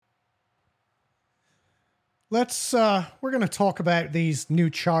We're going to talk about these new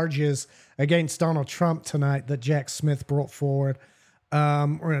charges against Donald Trump tonight that Jack Smith brought forward.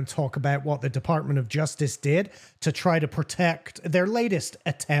 We're going to talk about what the Department of Justice did to try to protect their latest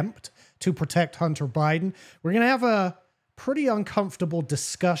attempt to protect Hunter Biden. We're going to have a pretty uncomfortable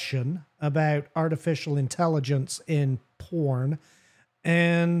discussion about artificial intelligence in porn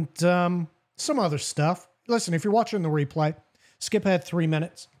and some other stuff. Listen, if you're watching the replay, skip ahead 3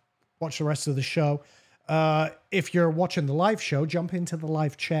 minutes, watch the rest of the show. If you're watching the live show, jump into the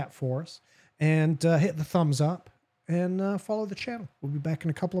live chat for us and hit the thumbs up and follow the channel. We'll be back in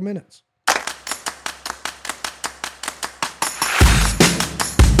a couple of minutes.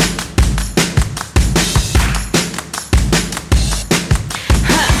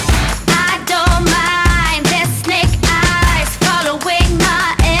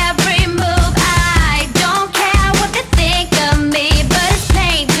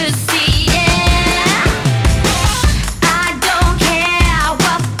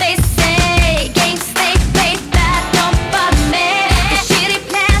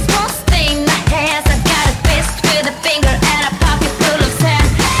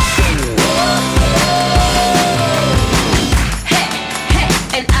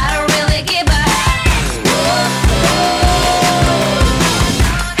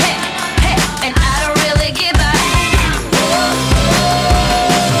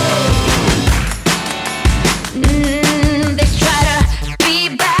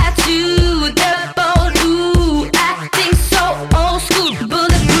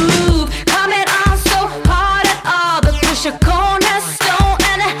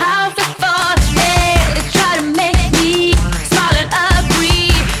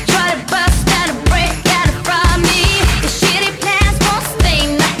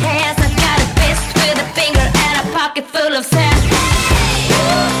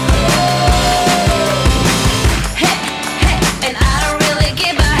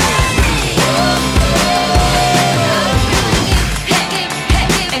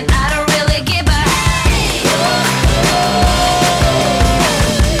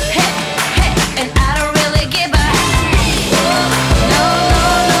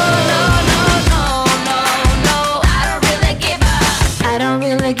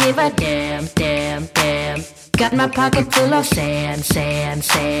 Pocket full of sand.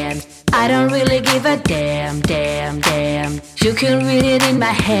 I don't really give a damn. You can read it in my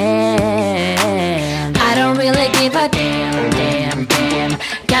hand. I don't really give a damn.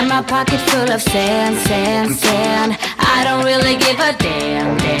 Got my pocket full of sand. I don't really give a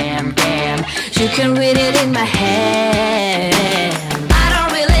damn. You can read it in my hand. I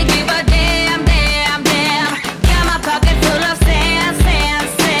don't really give a damn. Got my pocket full of sand.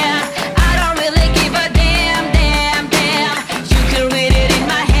 I don't really give a damn.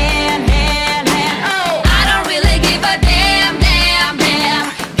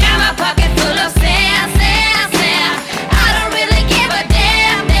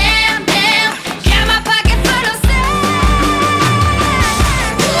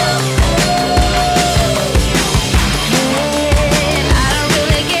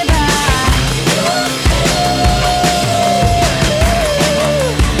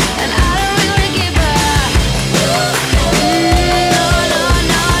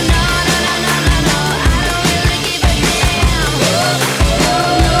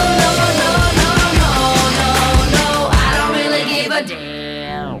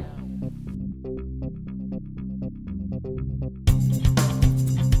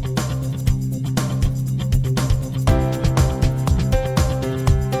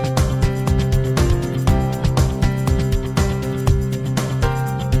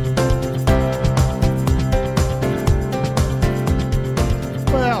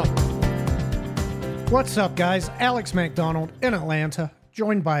 What's up, guys? Alex McDonald in Atlanta,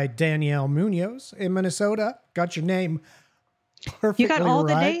 joined by Danielle Munoz in Minnesota. Got your name perfectly right. You got all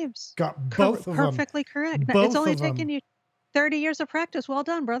the names. Got both of them. Perfectly correct. Both it's only of them. taken you 30 years of practice. Well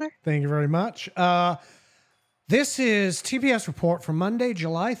done, brother. Thank you very much. This is TPS Report for Monday,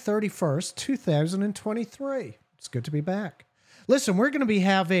 July 31st, 2023. It's good to be back. Listen, we're going to be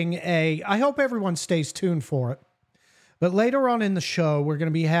having I hope everyone stays tuned for it, but later on in the show, we're going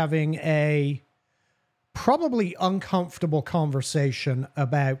to be having a probably uncomfortable conversation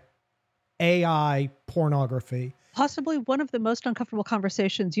about AI pornography. Possibly one of the most uncomfortable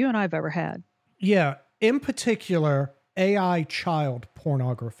conversations you and I have ever had. Yeah, in particular, AI child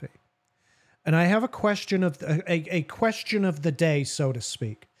pornography. And I have a question of a question of the day, so to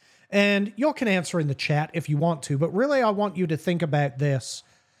speak. And y'all can answer in the chat if you want to, but really I want you to think about this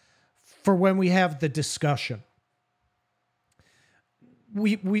for when we have the discussion.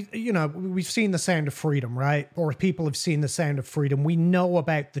 we've seen The Sound of Freedom, right? Or people have seen The Sound of Freedom. We know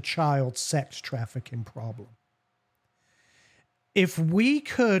about the child sex trafficking problem. If we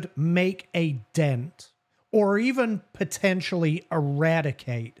could make a dent or even potentially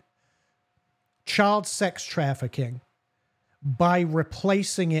eradicate child sex trafficking by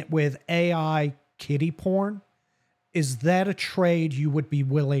replacing it with AI kiddie porn, is that a trade you would be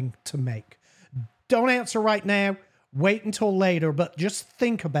willing to make? Don't answer right now. Wait until later, but just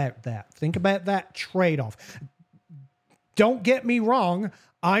think about that. Think about that trade-off. Don't get me wrong.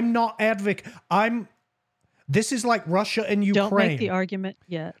 I'm not this is like Russia and Ukraine. Don't make the argument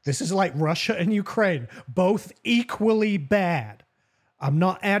yet. This is like Russia and Ukraine, both equally bad. I'm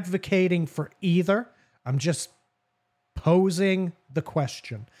not advocating for either. I'm just posing the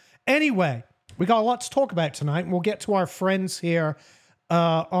question. Anyway, we got a lot to talk about tonight, and we'll get to our friends here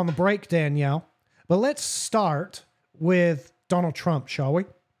on the break, Danielle. But let's start with Donald Trump, shall we?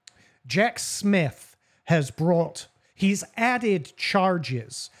 Jack Smith he's added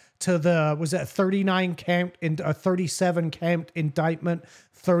charges to was it a 39 count and a 37 count indictment.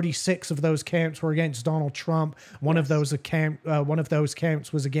 36 of those counts were against Donald Trump. One of those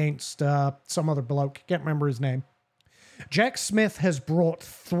counts was against some other bloke. Can't remember his name. Jack Smith has brought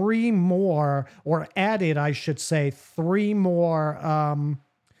three more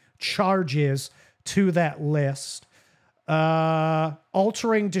charges to that list.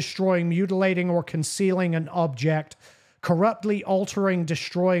 Altering, destroying, mutilating, or concealing an object, corruptly altering,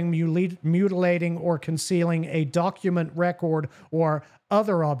 destroying, mutilating, or concealing a document, record, or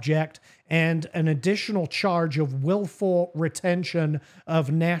other object, and an additional charge of willful retention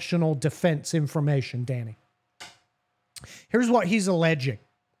of national defense information, Danny. Here's what he's alleging.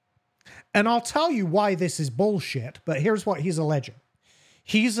 And I'll tell you why this is bullshit, but here's what he's alleging.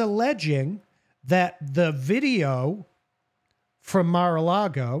 He's alleging that the video from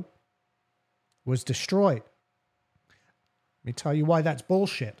Mar-a-Lago was destroyed. Let me tell you why that's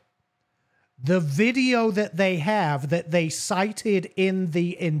bullshit. The video that they have, that they cited in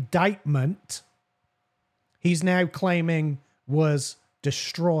the indictment, he's now claiming was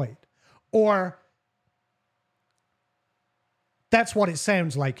destroyed. Or that's what it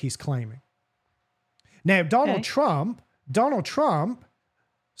sounds like he's claiming. Now, Donald Trump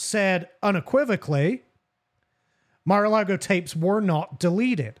said unequivocally, Mar-a-Lago tapes were not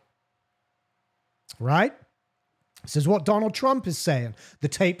deleted. Right? This is what Donald Trump is saying. The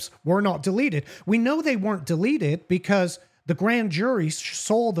tapes were not deleted. We know they weren't deleted because the grand jury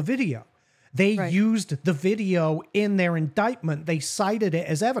saw the video. They used the video in their indictment. They cited it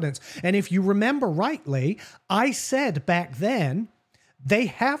as evidence. And if you remember rightly, I said back then, they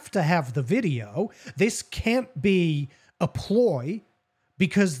have to have the video. This can't be a ploy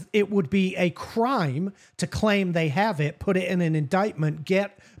because it would be a crime to claim they have it, put it in an indictment,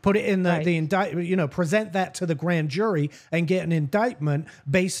 put it in the indictment, present that to the grand jury and get an indictment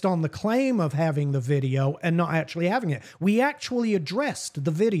based on the claim of having the video and not actually having it. We actually addressed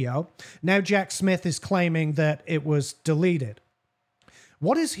the video. Now Jack Smith is claiming that it was deleted.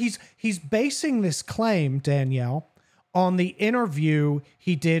 He's basing this claim, Danielle, on the interview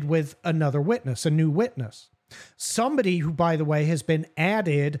he did with another witness, a new witness. Somebody who, by the way, has been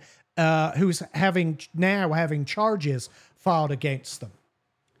added, who's having charges filed against them.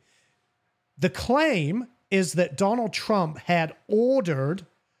 The claim is that Donald Trump had ordered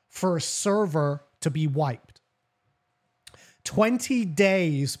for a server to be wiped. 20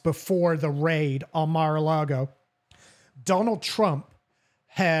 days before the raid on Mar-a-Lago, Donald Trump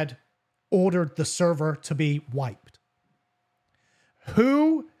had ordered the server to be wiped.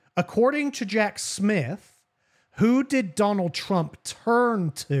 Who, according to Jack Smith, who did Donald Trump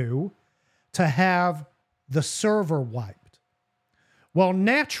turn to have the server wiped? Well,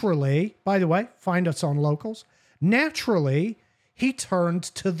 naturally, by the way, find us on Locals. Naturally, he turned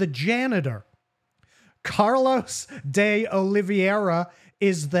to the janitor. Carlos de Oliveira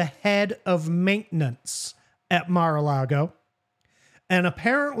is the head of maintenance at Mar-a-Lago. And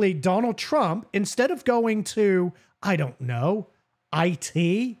apparently Donald Trump, instead of going to, I don't know,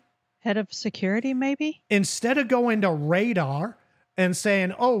 IT, head of security, maybe? Instead of going to Radar and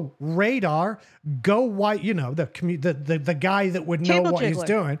saying, "Oh, Radar, go wipe," the guy that would know what he's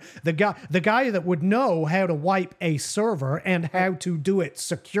doing, the guy that would know how to wipe a server and how to do it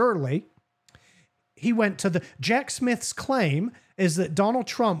securely. He went to Jack Smith's claim is that Donald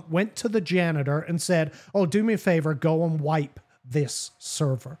Trump went to the janitor and said, "Oh, do me a favor, go and wipe this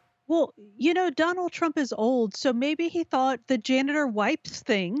server." Well, Donald Trump is old, so maybe he thought the janitor wipes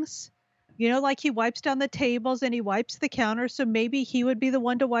things, like he wipes down the tables and he wipes the counter, so maybe he would be the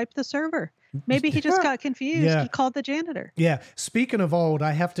one to wipe the server. Maybe he just got confused. Yeah. He called the janitor. Yeah. Speaking of old,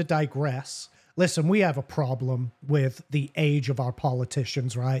 I have to digress. Listen, we have a problem with the age of our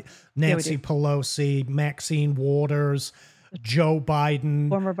politicians, right? Nancy Pelosi, Maxine Waters, Joe Biden.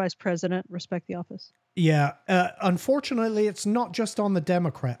 Former vice president, respect the office. Yeah. Unfortunately, it's not just on the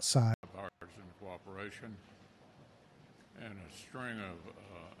Democrat side. Bipartisan cooperation and a string of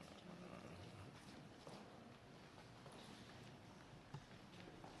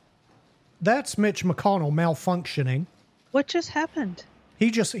That's Mitch McConnell malfunctioning. What just happened?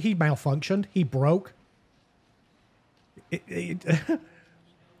 He malfunctioned. He broke.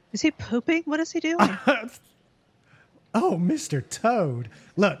 Is he pooping? What is he doing? Oh, Mr. Toad.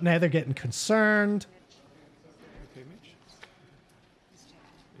 Look, now they're getting concerned. Okay, Mitch.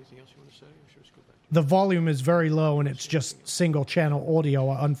 Anything else you want to say? Or should we just go back to The volume is very low and it's just single channel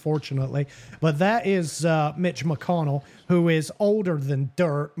audio, unfortunately. But that is Mitch McConnell, who is older than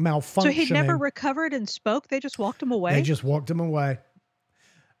dirt, malfunctioning. So he never recovered and spoke? They just walked him away? They just walked him away.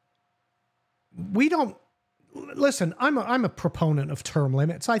 We don't... Listen, I'm a proponent of term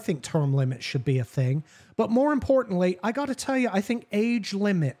limits. I think term limits should be a thing. But more importantly, I got to tell you, I think age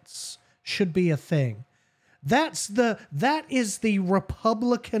limits should be a thing. That is the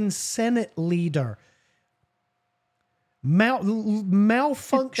Republican Senate leader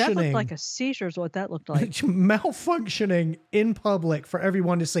malfunctioning. That looked like a seizure is what that looked like. Malfunctioning in public for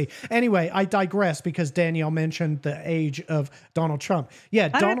everyone to see. Anyway, I digress because Danielle mentioned the age of Donald Trump.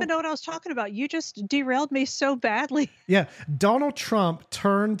 Yeah, I don't even know what I was talking about. You just derailed me so badly. Yeah, Donald Trump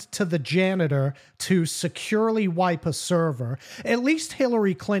turned to the janitor to securely wipe a server. At least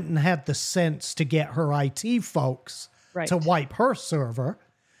Hillary Clinton had the sense to get her IT folks to wipe her server.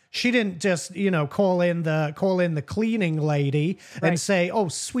 She didn't just, call in the cleaning lady and say, "Oh,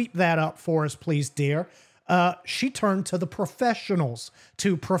 sweep that up for us, please, dear." She turned to the professionals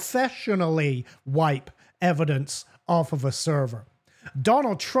to professionally wipe evidence off of a server.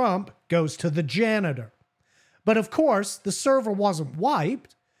 Donald Trump goes to the janitor. But of course, the server wasn't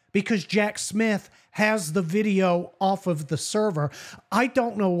wiped because Jack Smith has the video off of the server. I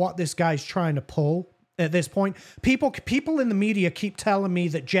don't know what this guy's trying to pull. At this point, people in the media keep telling me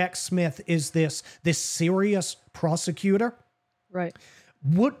that Jack Smith is this serious prosecutor. Right.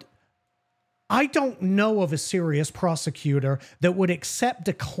 I don't know of a serious prosecutor that would accept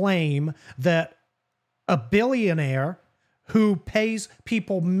a claim that a billionaire who pays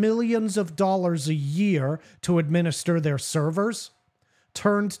people millions of dollars a year to administer their servers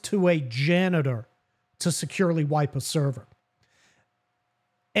turned to a janitor to securely wipe a server.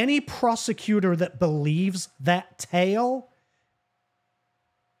 Any prosecutor that believes that tale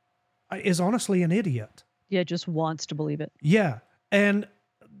is honestly an idiot. Yeah, just wants to believe it. Yeah. And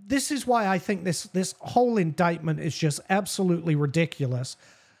this is why I think this whole indictment is just absolutely ridiculous.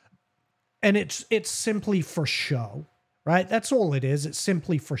 And it's simply for show, right? That's all it is. It's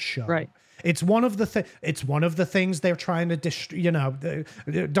simply for show. Right. It's one of the things they're trying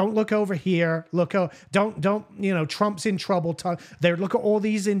to don't look over here. Don't Trump's in trouble. They look at all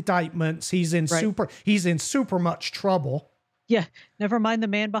these indictments. He's in super much trouble. Yeah, never mind the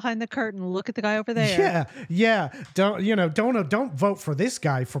man behind the curtain. Look at the guy over there. Yeah. Don't vote for this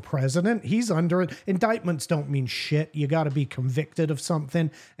guy for president. He's under it. Indictments don't mean shit. You got to be convicted of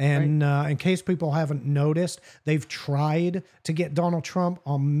something. And in case people haven't noticed, they've tried to get Donald Trump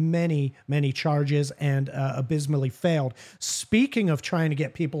on many, many charges and abysmally failed. Speaking of trying to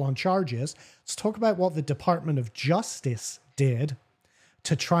get people on charges, let's talk about what the Department of Justice did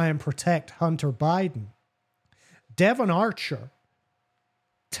to try and protect Hunter Biden. Devon Archer,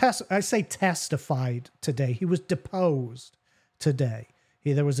 testified today. He was deposed today.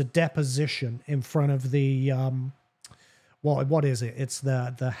 There was a deposition in front of the, what is it? It's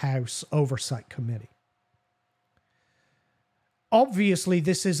the House Oversight Committee. Obviously,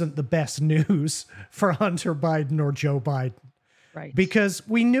 this isn't the best news for Hunter Biden or Joe Biden. Right. Because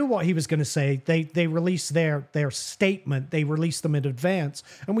we knew what he was going to say. They released their statement. They released them in advance,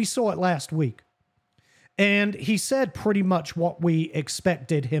 and we saw it last week. And he said pretty much what we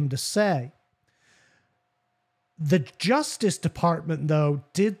expected him to say. The Justice Department, though,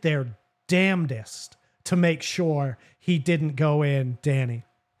 did their damnedest to make sure he didn't go in, Danny.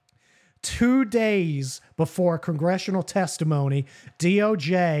 2 days before congressional testimony,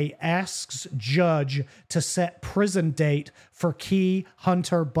 DOJ asks judge to set prison date for key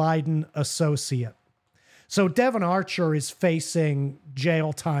Hunter Biden associate. So Devon Archer is facing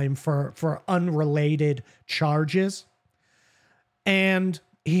jail time for unrelated charges, and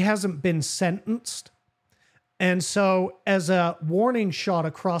he hasn't been sentenced. And so as a warning shot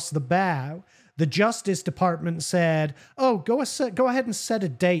across the bow, the Justice Department said, oh, go ahead and set a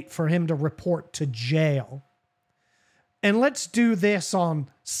date for him to report to jail. And let's do this on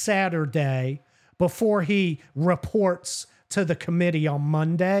Saturday before he reports to the committee on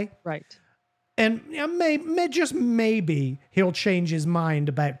Monday. Right. And just maybe he'll change his mind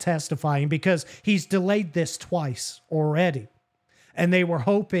about testifying because he's delayed this twice already. And they were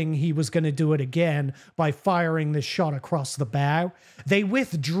hoping he was going to do it again by firing this shot across the bow. They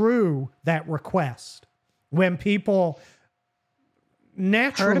withdrew that request when people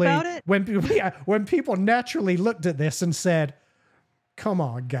naturally heard about it? when people naturally looked at this and said, "Come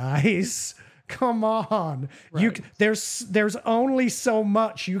on, guys, come on! Right. There's only so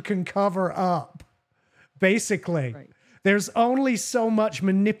much you can cover up, basically." Right. There's only so much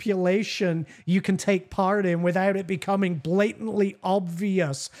manipulation you can take part in without it becoming blatantly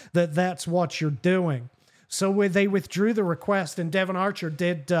obvious that that's what you're doing. So they withdrew the request, and Devon Archer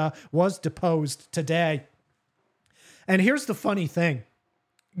was deposed today. And here's the funny thing: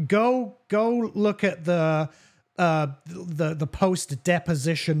 go look at the post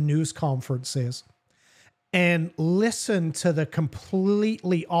deposition news conferences and listen to the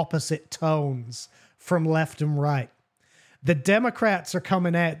completely opposite tones from left and right. The Democrats are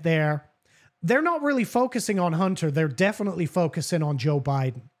coming out there. They're not really focusing on Hunter. They're definitely focusing on Joe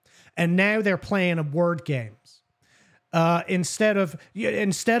Biden. And now they're playing word games. Instead of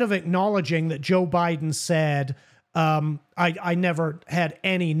acknowledging that Joe Biden said, I never had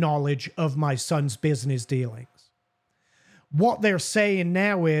any knowledge of my son's business dealings. What they're saying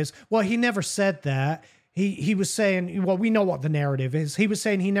now is, well, he never said that. He was saying, well, we know what the narrative is. He was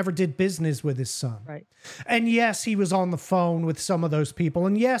saying he never did business with his son. Right. And yes, he was on the phone with some of those people.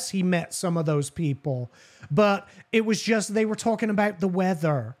 And yes, he met some of those people. But it was just, they were talking about the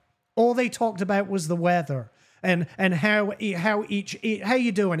weather. All they talked about was the weather and how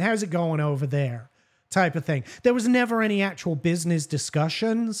you doing? How's it going over there? Type of thing. There was never any actual business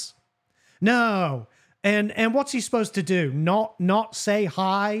discussions. No. And what's he supposed to do? Not say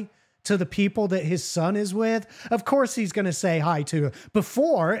hi to the people that his son is with? Of course he's going to say hi to them.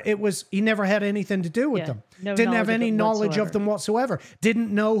 Before, it was he never had anything to do with them. No Didn't have knowledge any of them knowledge whatsoever. of them whatsoever. Didn't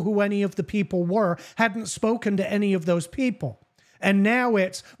know who any of the people were. Hadn't spoken to any of those people. And now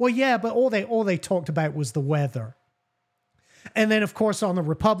it's, well, yeah, but all they talked about was the weather. And then, of course, on the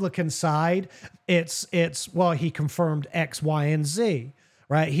Republican side, it's well, he confirmed X, Y, and Z.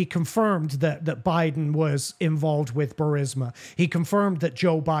 Right, he confirmed that Biden was involved with Burisma. He confirmed that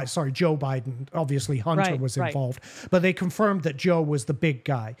Joe Biden, obviously Hunter was involved, but they confirmed that Joe was the big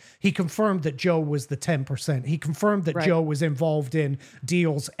guy. He confirmed that Joe was the 10%. He confirmed that Joe was involved in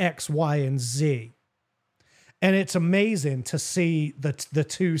deals X, Y, and Z. And it's amazing to see the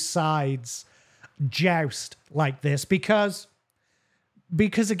two sides joust like this because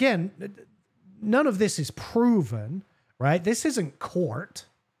again, none of this is proven. Right? This isn't court.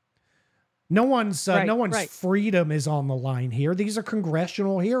 No one's freedom is on the line here. These are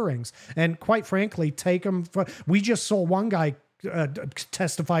congressional hearings. And quite frankly, take them. We just saw one guy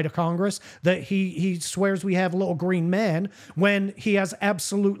testify to Congress that he swears we have little green men when he has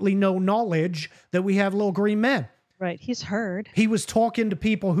absolutely no knowledge that we have little green men. Right. He's heard. He was talking to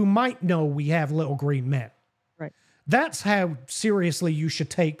people who might know we have little green men. Right. That's how seriously you should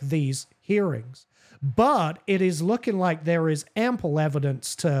take these hearings. But it is looking like there is ample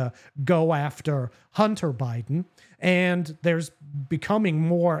evidence to go after Hunter Biden, and there's becoming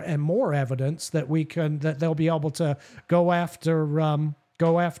more and more evidence that they'll be able to go after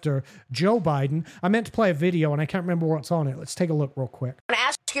Joe Biden. I meant to play a video, and I can't remember what's on it. Let's take a look real quick. I'm going to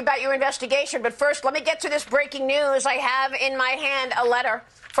ask you about your investigation, but first, let me get to this breaking news. I have in my hand a letter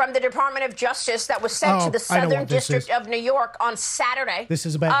from the Department of Justice that was sent to the Southern District of New York on Saturday. This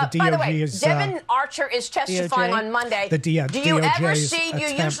is about the DOJ. By the way, Devon Archer is testifying on Monday. The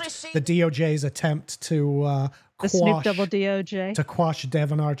DOJ's attempt to the Snoop Double DOJ to quash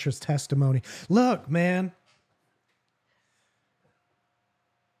Devon Archer's testimony. Look, man.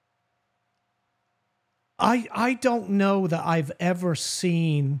 I don't know that I've ever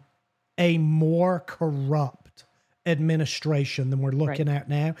seen a more corrupt administration than we're looking at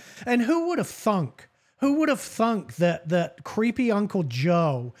now. And who would have thunk? Who would have thunk that creepy Uncle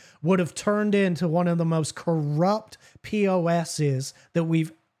Joe would have turned into one of the most corrupt POSs that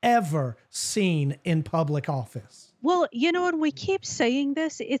we've ever seen in public office? Well, and we keep saying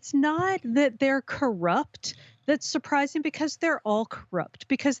this, it's not that they're corrupt. That's surprising because they're all corrupt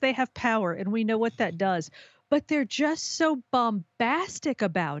because they have power and we know what that does. But they're just so bombastic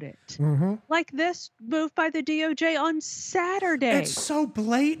about it. Mm-hmm. Like this move by the DOJ on Saturday. It's so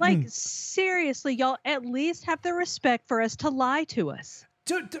blatant. Like, seriously, y'all at least have the respect for us to lie to us.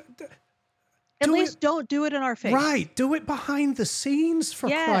 At least don't do it in our face. Right. Do it behind the scenes, for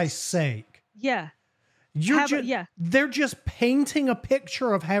Christ's sake. Yeah. They're just painting a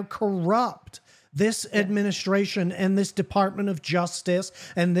picture of how corrupt this administration and this Department of Justice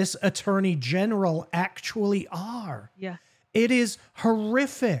and this Attorney General actually are. Yeah. It is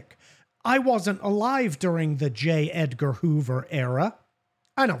horrific. I wasn't alive during the J. Edgar Hoover era.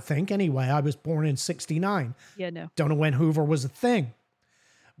 I don't think, anyway. I was born in 1969. Yeah, no. Don't know when Hoover was a thing.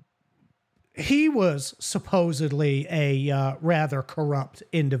 He was supposedly a rather corrupt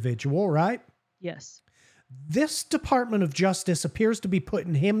individual, right? Yes. This Department of Justice appears to be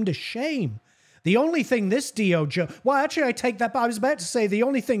putting him to shame. The only thing this DOJ... Well, actually, I take that... I was about to say the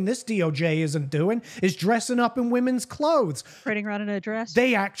only thing this DOJ isn't doing is dressing up in women's clothes. Parading around in a dress?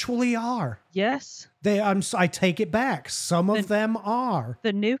 They actually are. Yes. I take it back. Some of them are.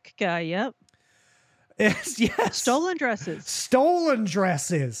 The nuke guy, yep. Yes. Stolen dresses. Stolen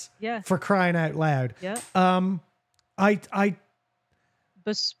dresses. Yeah. For crying out loud. Yeah.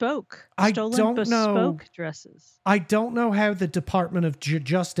 Bespoke. Stolen bespoke dresses. I don't know how the Department of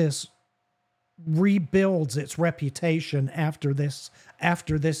Justice rebuilds its reputation after this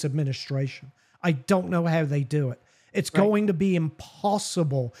administration. I don't know how they do it. It's going to be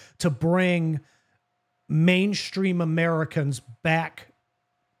impossible to bring mainstream Americans back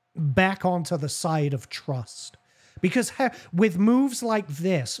onto the side of trust. Because with moves like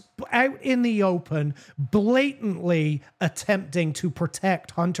this, out in the open, blatantly attempting to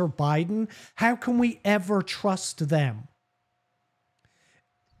protect Hunter Biden, how can we ever trust them?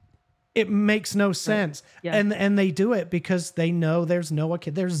 It makes no sense. Right. Yeah. And they do it because they know there's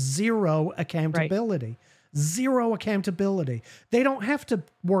zero accountability. Right. Zero accountability. They don't have to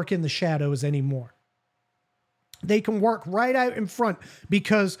work in the shadows anymore. They can work right out in front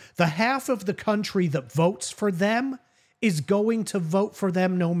because the half of the country that votes for them is going to vote for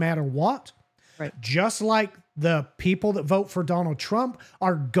them no matter what. Right. Just like the people that vote for Donald Trump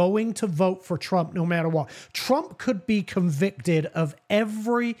are going to vote for Trump no matter what. Trump could be convicted of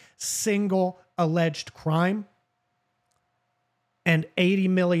every single alleged crime, and 80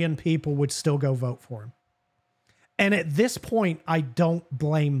 million people would still go vote for him. And at this point, I don't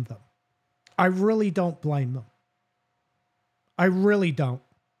blame them. I really don't blame them. I really don't.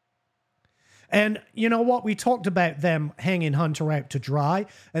 And you know what? We talked about them hanging Hunter out to dry,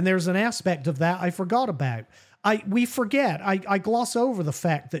 and there's an aspect of that I forgot about. We forget. I gloss over the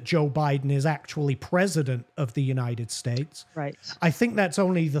fact that Joe Biden is actually president of the United States. Right. I think that's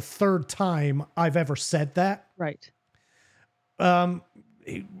only the third time I've ever said that. Right.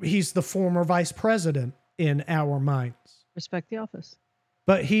 He's the former vice president in our minds. Respect the office.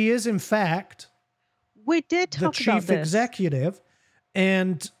 But he is, in fact, we did talk the about chief executive,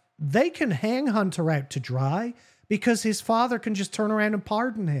 and they can hang Hunter out to dry because his father can just turn around and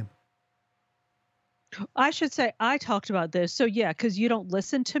pardon him. I should say I talked about this. So yeah, because you don't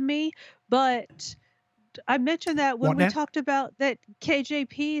listen to me, but I mentioned that when we talked about that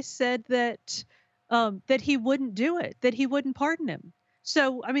KJP said that that he wouldn't do it, that he wouldn't pardon him.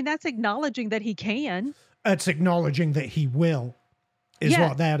 So, I mean, that's acknowledging that he can. That's acknowledging that he will, is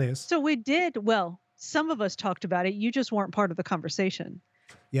what that is. So we did, well, some of us talked about it. You just weren't part of the conversation.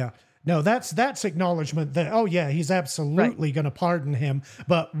 Yeah. No, that's acknowledgement that, oh yeah, he's absolutely going to pardon him,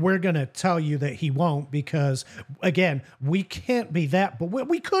 but we're going to tell you that he won't because, again, we can't be that, but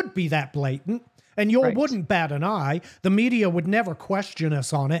we could be that blatant, and you wouldn't bat an eye. The media would never question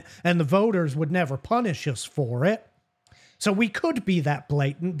us on it, and the voters would never punish us for it. So we could be that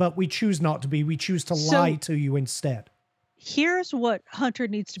blatant, but we choose not to be. We choose to lie to you instead. Here's what Hunter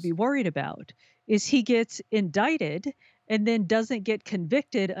needs to be worried about, is he gets indicted and then doesn't get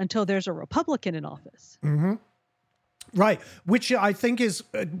convicted until there's a Republican in office. Mm-hmm. Right. Which I think is,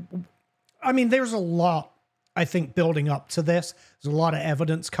 I mean, there's a lot, I think, building up to this. There's a lot of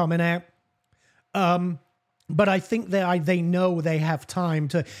evidence coming out. But I think that they know they have time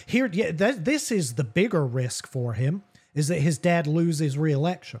to hear. Yeah, this is the bigger risk for him, is that his dad loses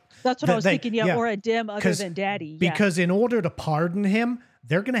re-election. That's what I was thinking. Yeah, or a Dem other than daddy. Yeah. Because in order to pardon him,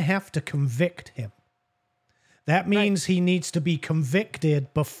 they're going to have to convict him. That means he needs to be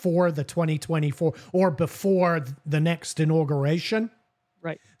convicted before the 2024 or before the next inauguration.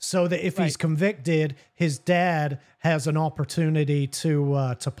 Right. So that if he's convicted, his dad has an opportunity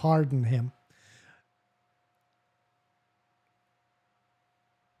to pardon him.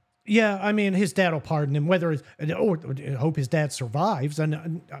 Yeah, I mean, his dad will pardon him, or I hope his dad survives.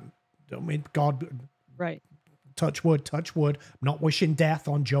 And I mean, God, touch wood. I'm not wishing death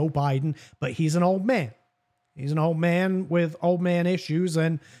on Joe Biden, but he's an old man. He's an old man with old man issues,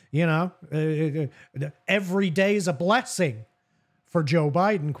 and, you know, every day is a blessing for Joe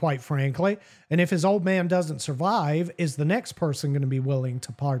Biden, quite frankly. And if his old man doesn't survive, is the next person going to be willing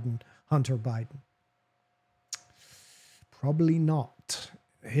to pardon Hunter Biden? Probably not.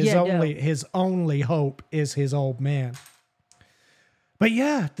 His only hope is his old man. But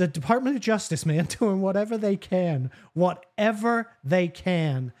yeah, the Department of Justice, man, doing whatever they can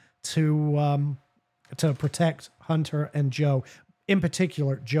to protect Hunter and Joe, in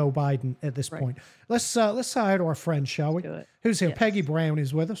particular Joe Biden at this point. Let's say hi to our friend, shall we? Who's here? Yes. Peggy Brown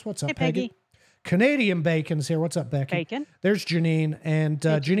is with us. What's up, Peggy? Canadian Bacon's here. What's up, Becky? Bacon. There's Janine and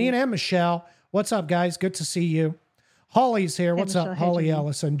Janine and Michelle. What's up, guys? Good to see you. Holly's here. What's up, Holly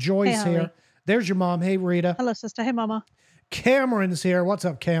Ellison? Joy's here. There's your mom. Hey, Rita. Hello, sister. Hey, mama. Cameron's here. What's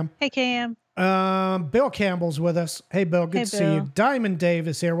up, Cam? Hey, Cam. Bill Campbell's with us. Hey, Bill. Good to see you. Diamond Dave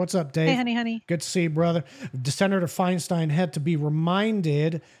is here. What's up, Dave? Hey, honey. Good to see you, brother. Senator Feinstein had to be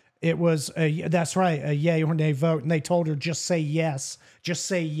reminded it was that's right, a yay or nay vote, and they told her just say yes, just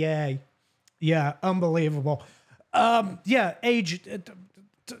say yay. Yeah, unbelievable. Age.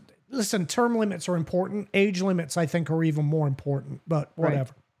 Listen, term limits are important. Age limits, I think, are even more important. But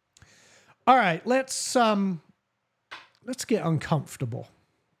whatever. All right, let's get uncomfortable,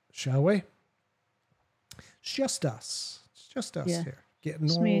 shall we? It's just us. It's just us here.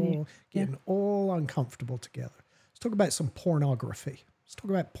 Getting all uncomfortable together. Let's talk about some pornography. Let's talk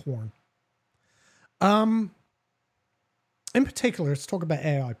about porn. In particular, let's talk about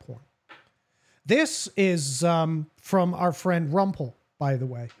AI porn. This is from our friend Rumpel, by the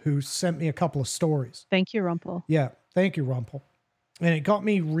way, who sent me a couple of stories. Thank you, Rumpel. Yeah, thank you, Rumpel. And it got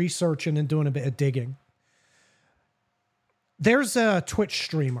me researching and doing a bit of digging. There's a Twitch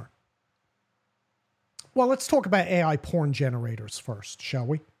streamer. Well, let's talk about AI porn generators first, shall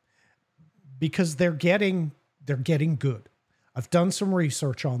we? Because they're getting good. I've done some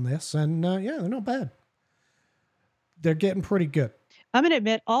research on this, and they're not bad. They're getting pretty good. I'm going to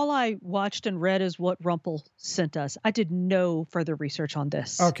admit, all I watched and read is what Rumpel sent us. I did no further research on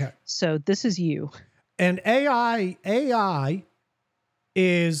this. Okay. So this is you. And AI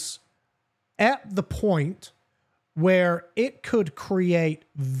is at the point where it could create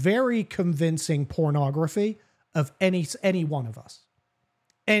very convincing pornography of any one of us.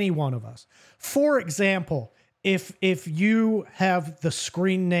 Any one of us. For example, if you have the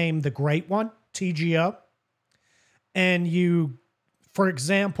screen name The Great One, TGO, and you, for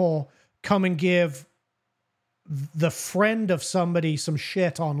example, come and give the friend of somebody some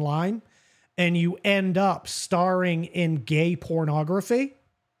shit online, and you end up starring in gay pornography,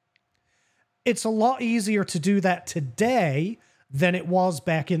 it's a lot easier to do that today than it was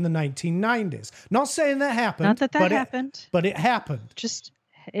back in the 1990s. Not saying that happened. Not that happened. But it happened. Just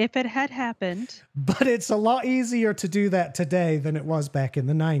if it had happened. But it's a lot easier to do that today than it was back in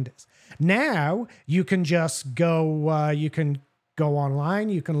the 90s. Now, you can just go online,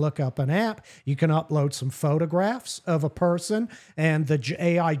 you can look up an app, you can upload some photographs of a person, and the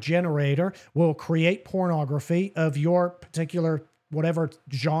AI generator will create pornography of your particular whatever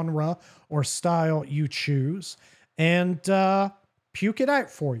genre or style you choose, and puke it out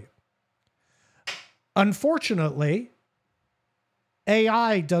for you. Unfortunately,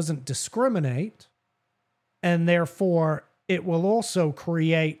 AI doesn't discriminate, and therefore it will also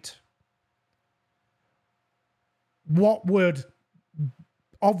create what would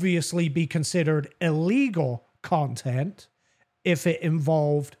obviously be considered illegal content if it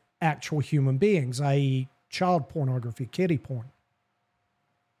involved actual human beings, i.e. child pornography, kiddie porn.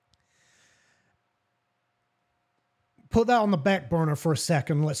 Put that on the back burner for a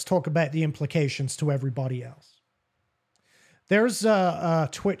second. Let's talk about the implications to everybody else. There's a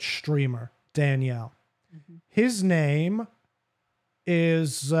Twitch streamer, Danielle. Mm-hmm. His name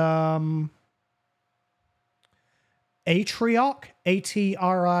is Atrioc,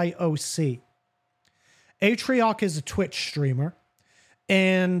 A-T-R-I-O-C. Atrioc is a Twitch streamer,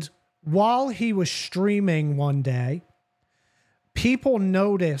 and while he was streaming one day, people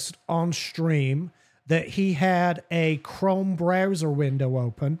noticed on stream that he had a Chrome browser window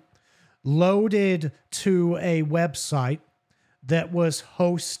open, loaded to a website that was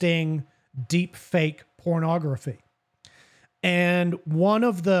hosting deep fake pornography. And one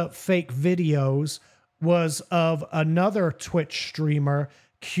of the fake videos was of another Twitch streamer,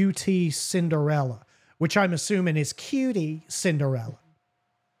 QT Cinderella, which I'm assuming is Cutie Cinderella.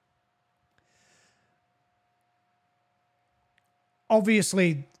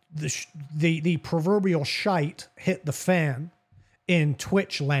 Obviously, the proverbial shite hit the fan in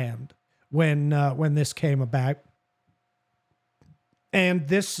Twitch land when this came about. And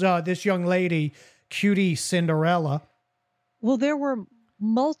this young lady, Cutie Cinderella. Well, there were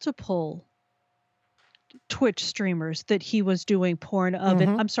multiple Twitch streamers that he was doing porn of.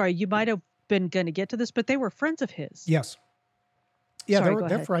 And I'm sorry, you might have been going to get to this, but they were friends of his. Yes. Yeah, Sorry,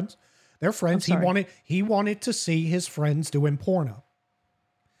 they're friends. They're friends. I'm He wanted to see his friends doing porno.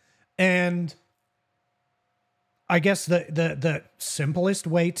 And I guess the simplest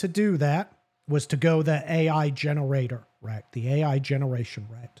way to do that was to go the AI generator route, the AI generation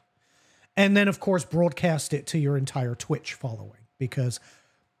route. And then, of course, broadcast it to your entire Twitch following, because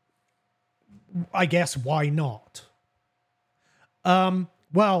I guess why not?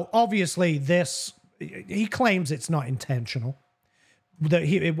 Well, obviously he claims it's not intentional, that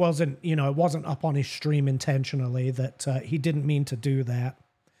it wasn't up on his stream intentionally, that he didn't mean to do that.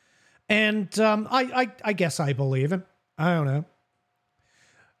 And I guess I believe him. I don't know.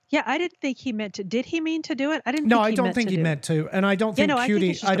 Yeah, I didn't think he meant to. Did he mean to do it? I didn't. No, think I don't think he meant to, and I don't think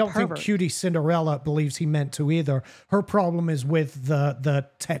Cutie. I don't think Cutie Cinderella believes he meant to either. Her problem is with the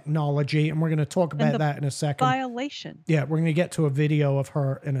technology, and we're going to talk about that in a second. Violation. Yeah, we're going to get to a video of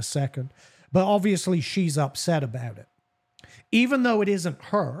her in a second, but obviously she's upset about it, even though it isn't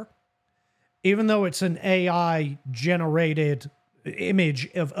her, even though it's an AI generated image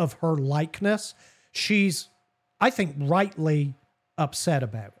of her likeness. She's, I think, rightly upset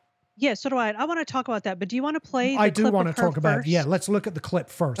about it. Yeah, so do I. I want to talk about that, but do you want to play the I do clip want to of her talk about it. first? Yeah, let's look at the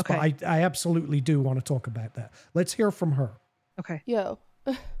clip first. Okay. But I absolutely do want to talk about that. Let's hear from her. Okay. Yo.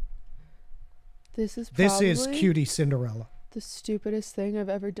 This is Cutie Cinderella. The stupidest thing I've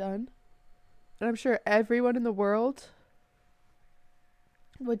ever done. And I'm sure everyone in the world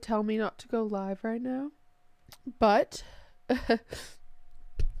would tell me not to go live right now. But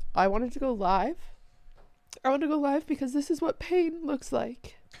I wanted to go live. I want to go live because this is what pain looks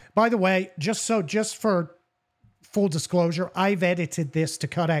like. By the way, just for full disclosure, I've edited this to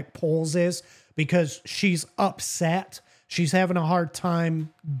cut out pauses because she's upset. She's having a hard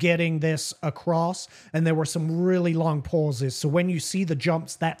time getting this across, and there were some really long pauses. So when you see the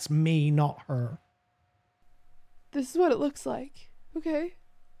jumps, that's me, not her. This is what it looks like, okay?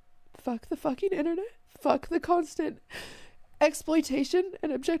 Fuck the fucking internet. Fuck the constant exploitation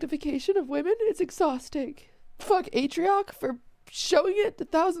and objectification of women. It's exhausting. Fuck Atrioc for showing it to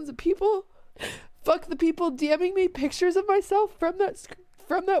thousands of people. Fuck the people DMing me pictures of myself from that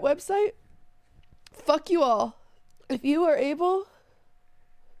website. Fuck you all. If you are able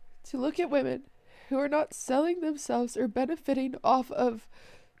to look at women who are not selling themselves or benefiting off of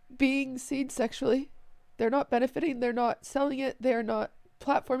being seen sexually, they're not benefiting, they're not selling it, they're not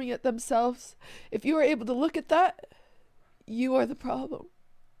platforming it themselves. If you are able to look at that, you are the problem.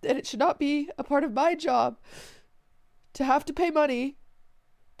 And it should not be a part of my job to have to pay money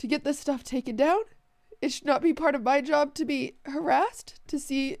to get this stuff taken down. It should not be part of my job to be harassed, to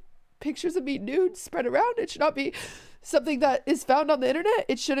see pictures of me nude spread around. It should not be something that is found on the internet.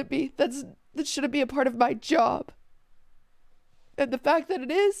 It shouldn't be. That shouldn't be a part of my job. And the fact that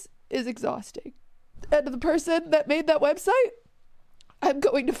it is exhausting. And the person that made that website, I'm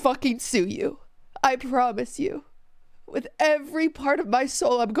going to fucking sue you. I promise you. With every part of my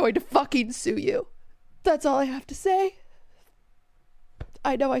soul, I'm going to fucking sue you. That's all I have to say.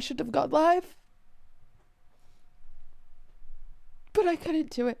 I know I shouldn't have gone live. But I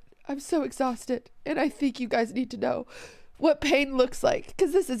couldn't do it. I'm so exhausted. And I think you guys need to know what pain looks like,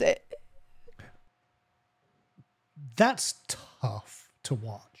 because this is it. That's tough to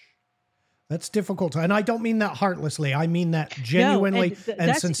watch. That's difficult. And I don't mean that heartlessly. I mean that genuinely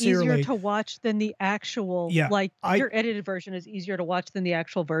and sincerely. That's easier to watch than the actual, your edited version is easier to watch than the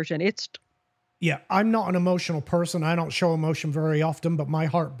actual version. Yeah, I'm not an emotional person. I don't show emotion very often, but my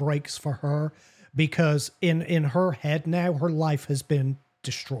heart breaks for her because in her head now, her life has been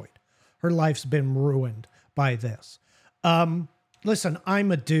destroyed. Her life's been ruined by this. Listen,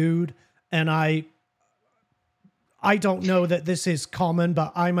 I'm a dude, and I don't know that this is common,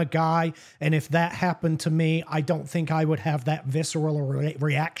 but I'm a guy, and if that happened to me, I don't think I would have that visceral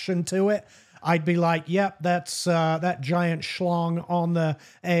reaction to it. I'd be like, yep, that's that giant schlong on the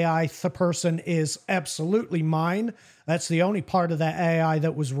AI person is absolutely mine. That's the only part of that AI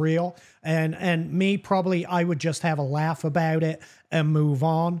that was real. And me, probably, I would just have a laugh about it and move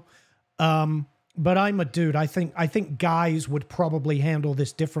on. But I'm a dude. I think guys would probably handle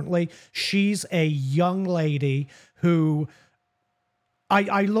this differently. She's a young lady who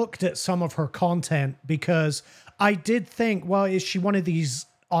I looked at some of her content because I did think, well, is she one of these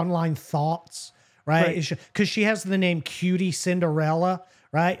online thoughts right? Because she has the name Cutie Cinderella,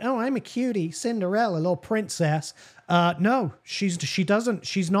 right? Oh, I'm a cutie Cinderella, little princess. No, she doesn't.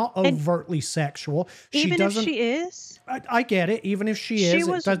 She's not overtly sexual. Even She if doesn't. she is, I get it. Even if she is,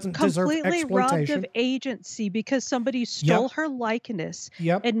 was it doesn't deserve completely robbed exploitation. of agency because somebody stole her likeness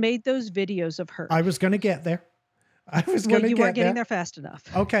and made those videos of her. I was going to get there. You weren't getting there fast enough.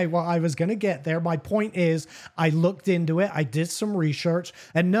 Okay, well, I was going to get there. My point is, I looked into it. I did some research.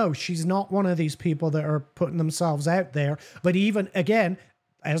 And no, she's not one of these people that are putting themselves out there. But even, again,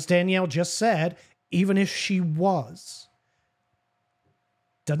 as Danielle just said, even if she was,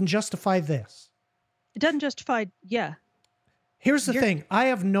 doesn't justify this. It doesn't justify, Here's the thing. I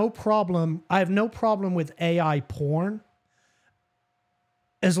have no problem with AI porn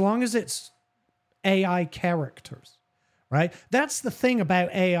as long as it's AI characters, right? That's the thing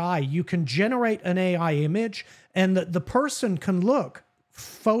about AI. You can generate an AI image and the person can look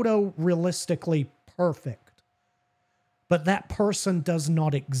photorealistically perfect, but that person does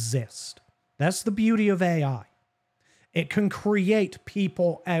not exist. That's the beauty of AI. It can create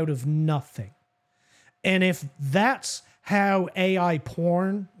people out of nothing. And if that's how AI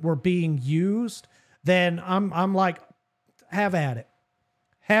porn were being used, then I'm like, have at it.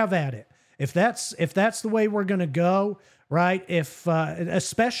 Have at it. If that's the way we're going to go, right? If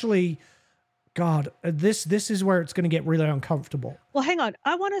especially, God, this is where it's going to get really uncomfortable. Well, hang on.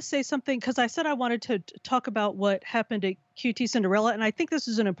 I want to say something because I said I wanted to talk about what happened to QT Cinderella, and I think this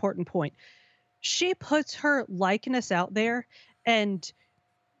is an important point. She puts her likeness out there, and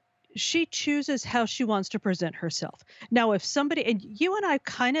she chooses how she wants to present herself. Now, if somebody, and you and I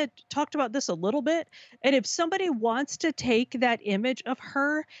kind of talked about this a little bit, and if somebody wants to take that image of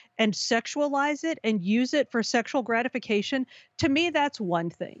her and sexualize it and use it for sexual gratification, to me, that's one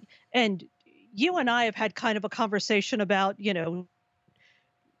thing. And you and I have had kind of a conversation about,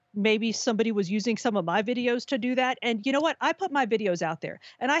 maybe somebody was using some of my videos to do that. And you know what? I put my videos out there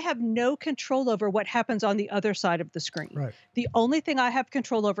and I have no control over what happens on the other side of the screen. Right. The only thing I have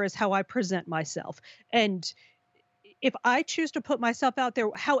control over is how I present myself. And if I choose to put myself out there,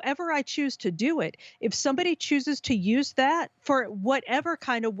 however I choose to do it, if somebody chooses to use that for whatever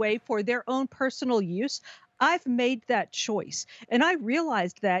kind of way for their own personal use, I've made that choice. And I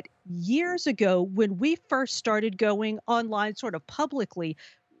realized that years ago when we first started going online sort of publicly,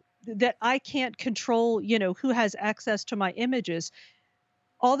 that I can't control, who has access to my images.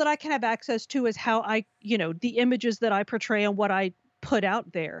 All that I can have access to is how I, the images that I portray and what I put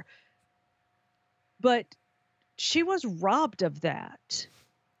out there. But she was robbed of that.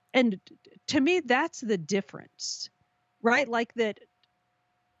 And to me, that's the difference, right? Like that.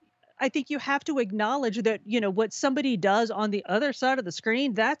 I think you have to acknowledge that, what somebody does on the other side of the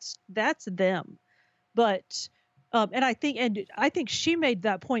screen, that's them. But and I think she made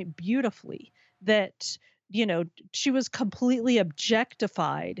that point beautifully, that, she was completely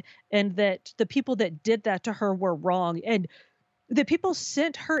objectified and that the people that did that to her were wrong. And the people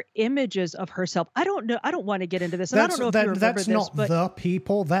sent her images of herself. I don't know. I don't want to get into this. And I don't know if you remember that's this, not the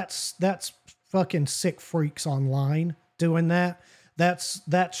people. That's fucking sick freaks online doing that. That's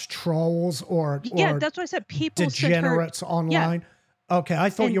trolls or that's what I said. People degenerates online. Yeah. Okay, I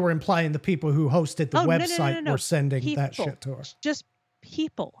thought you were implying the people who hosted the website no. were sending people, that shit to her. Just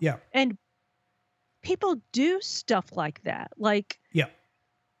people. Yeah. And people do stuff like that. Like, yeah.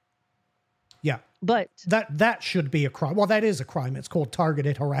 But that should be a crime. Well, that is a crime. It's called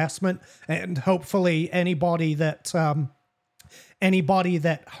targeted harassment. And hopefully anybody that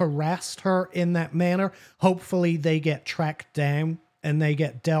harassed her in that manner, hopefully they get tracked down and they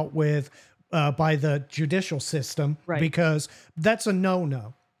get dealt with by the judicial system, right. Because that's a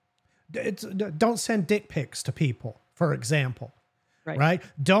no-no. Don't send dick pics to people, for example, right?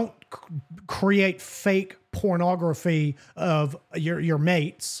 Don't create fake pornography of your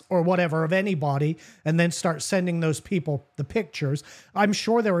mates or whatever, of anybody, and then start sending those people the pictures. I'm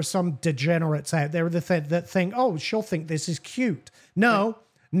sure there are some degenerates out there that think, oh, she'll think this is cute. No,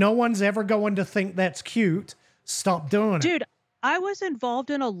 no one's ever going to think that's cute. Stop doing it. Dude, I was involved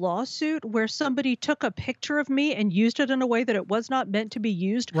in a lawsuit where somebody took a picture of me and used it in a way that it was not meant to be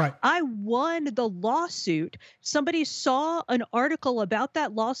used. Right. I won the lawsuit. Somebody saw an article about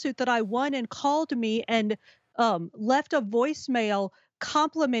that lawsuit that I won and called me and left a voicemail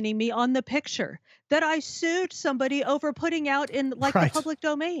complimenting me on the picture that I sued somebody over putting out in the public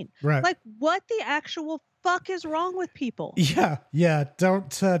domain. Right. Like, what the actual fuck is wrong with people? Yeah.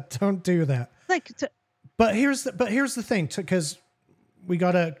 Don't do that. But here's the thing, because we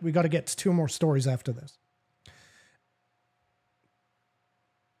gotta get to two more stories after this.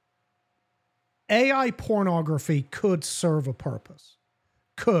 AI pornography could serve a purpose.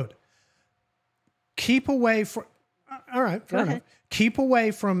 Could. keep away from, all right, fair enough. Keep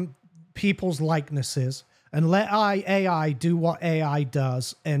away from people's likenesses and let AI do what AI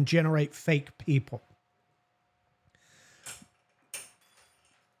does and generate fake people.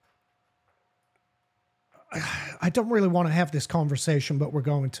 I don't really want to have this conversation, but we're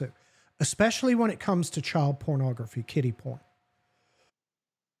going to, especially when it comes to child pornography, kiddie porn.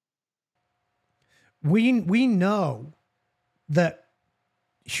 We know that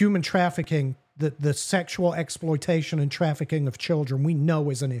human trafficking, the sexual exploitation and trafficking of children, we know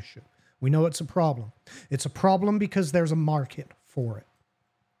is an issue. We know it's a problem. It's a problem because there's a market for it.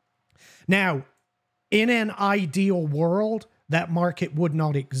 Now, in an ideal world, that market would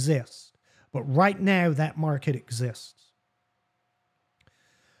not exist. But right now, that market exists.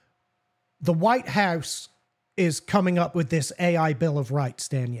 The White House is coming up with this AI Bill of Rights,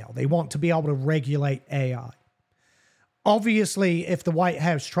 Danielle. They want to be able to regulate AI. Obviously, if the White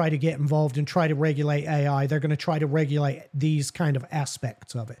House try to get involved and try to regulate AI, they're going to try to regulate these kind of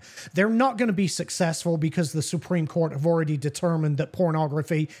aspects of it. They're not going to be successful because the Supreme Court have already determined that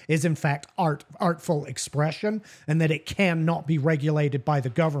pornography is in fact artful expression and that it cannot be regulated by the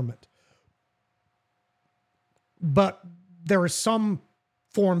government. But there are some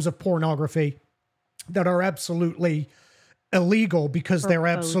forms of pornography that are absolutely illegal because they're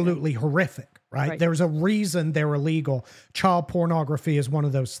absolutely horrific, right? There's a reason they're illegal. Child pornography is one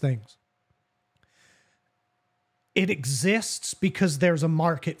of those things. It exists because there's a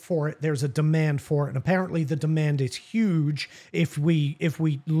market for it. There's a demand for it. And apparently the demand is huge if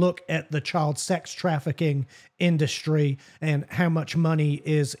we look at the child sex trafficking industry and how much money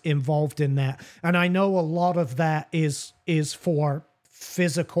is involved in that. And I know a lot of that is for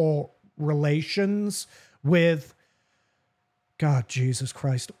physical relations with, God, Jesus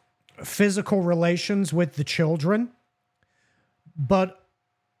Christ, physical relations with the children. But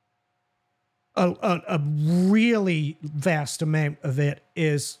a really vast amount of it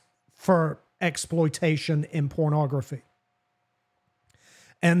is for exploitation in pornography.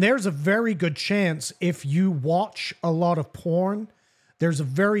 And there's a very good chance if you watch a lot of porn, there's a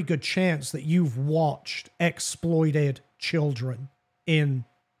very good chance that you've watched exploited children in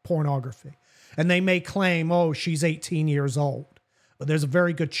pornography. And they may claim, oh, she's 18 years old. But there's a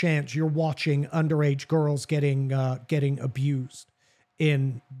very good chance you're watching underage girls getting abused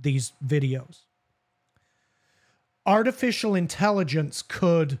in these videos. Artificial intelligence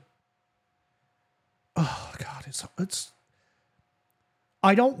could, oh God, it's,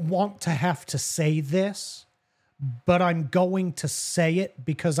 I don't want to have to say this, but I'm going to say it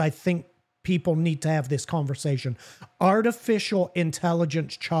because I think people need to have this conversation. Artificial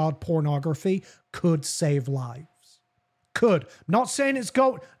intelligence child pornography could save lives. Could. I'm not saying it's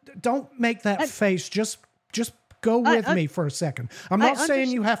don't make that face. Just go with me for a second. I'm not saying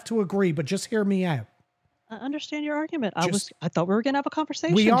you have to agree, but just hear me out. I understand your argument. I thought we were going to have a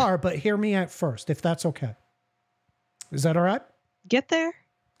conversation. We are, but hear me out first, if that's okay. Is that all right? Get there.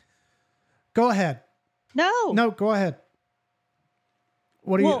 Go ahead. No, go ahead.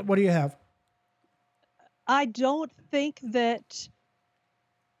 What do you have? I don't think that.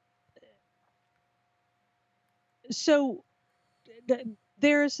 So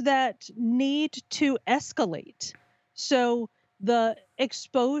there's that need to escalate. So the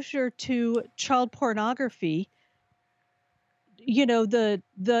exposure to child pornography, the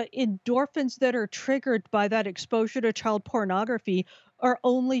endorphins that are triggered by that exposure to child pornography are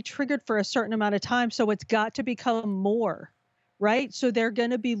only triggered for a certain amount of time. So it's got to become more, right? So they're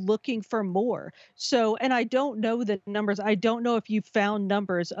going to be looking for more. So, and I don't know the numbers. I don't know if you found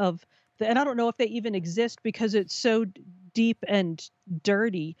numbers of and I don't know if they even exist because it's so deep and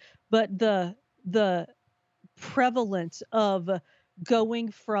dirty, but the prevalence of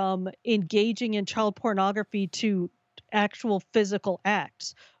going from engaging in child pornography to actual physical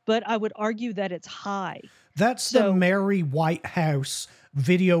acts. But I would argue that it's high. That's the Mary Whitehouse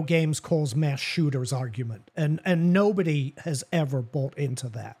video games cause mass shooters argument. And nobody has ever bought into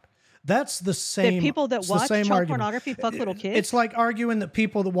that. That's the same. The people that watch child pornography fuck little kids. It's like arguing that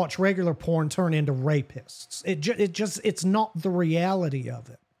people that watch regular porn turn into rapists. It's not the reality of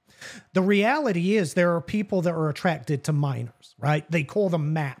it. The reality is there are people that are attracted to minors, right? They call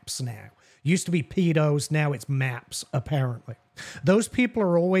them MAPs now. Used to be pedos, now it's MAPs, apparently. Those people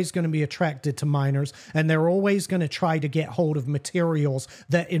are always going to be attracted to minors, and they're always going to try to get hold of materials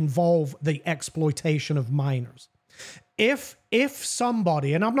that involve the exploitation of minors. If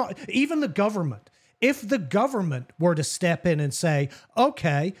somebody, and I'm not, even the government, if the government were to step in and say,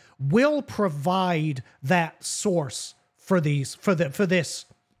 okay, we'll provide that source for this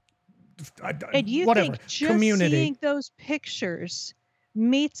and you whatever think just community. seeing those pictures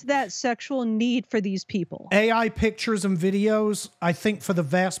meets that sexual need for these people. AI pictures and videos, I think for the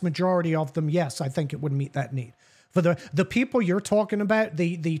vast majority of them, yes, I think it would meet that need. For the people you're talking about,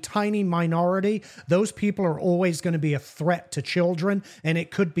 the tiny minority, those people are always going to be a threat to children, and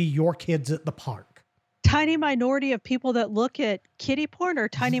it could be your kids at the park. Tiny minority of people that look at kiddie porn, or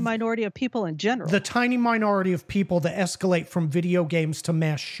tiny minority of people in general? The tiny minority of people that escalate from video games to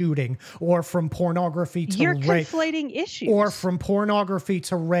mass shooting, or from pornography to You're rape. conflating issues. Or from pornography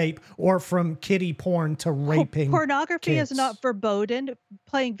to rape, or from kiddie porn to raping. Pornography kids. is not verboten.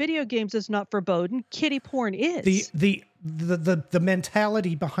 Playing video games is not verboten. Kiddie porn is. The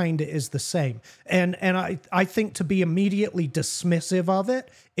mentality behind it is the same. And I think to be immediately dismissive of it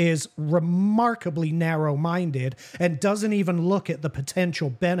is remarkably narrow-minded and doesn't even look at the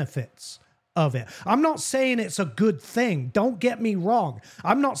potential benefits of it. I'm not saying it's a good thing. Don't get me wrong.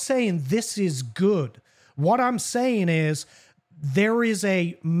 I'm not saying this is good. What I'm saying is there is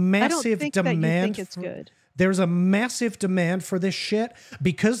a massive demand. That you think it's good. There's a massive demand for this shit.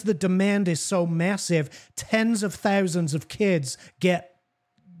 Because the demand is so massive, tens of thousands of kids get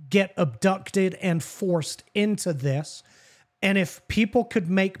abducted and forced into this. And if people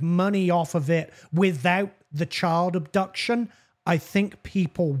could make money off of it without the child abduction, I think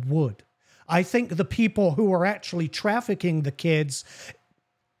people would. I think the people who are actually trafficking the kids,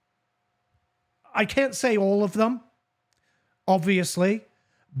 I can't say all of them, obviously,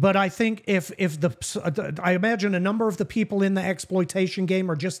 but I think I imagine a number of the people in the exploitation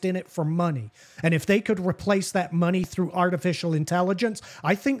game are just in it for money. And if they could replace that money through artificial intelligence,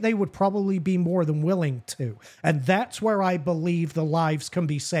 I think they would probably be more than willing to. And that's where I believe the lives can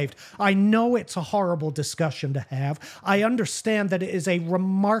be saved. I know it's a horrible discussion to have. I understand that it is a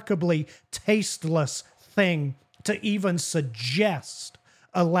remarkably tasteless thing to even suggest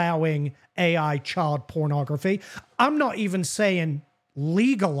allowing AI child pornography. I'm not even saying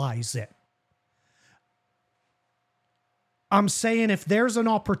legalize it. I'm saying if there's an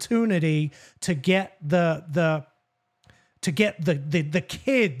opportunity to get the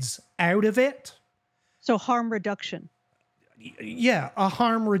kids out of it. So harm reduction. Yeah, a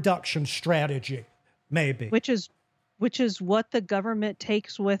harm reduction strategy, maybe. Which is what the government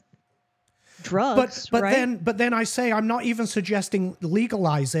takes with drugs, but right? then I say I'm not even suggesting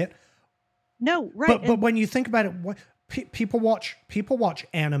legalize it. No, right. But when you think about it, people watch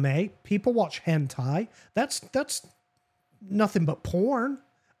anime, people watch hentai. That's nothing but porn.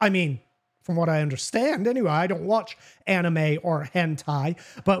 I mean, from what I understand, anyway. I don't watch anime or hentai,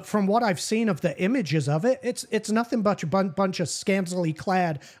 but from what I've seen of the images of it, it's nothing but a bunch of scantily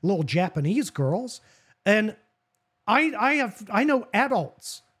clad little Japanese girls. And I know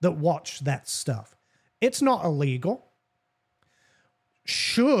adults that watch that stuff. It's not illegal.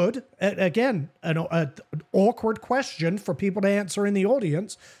 Should, again, an awkward question for people to answer in the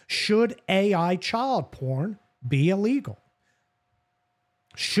audience, should AI child porn be illegal?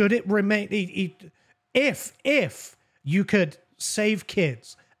 Should it remain, if you could save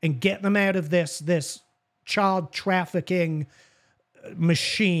kids and get them out of this child trafficking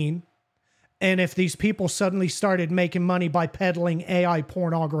machine, and if these people suddenly started making money by peddling AI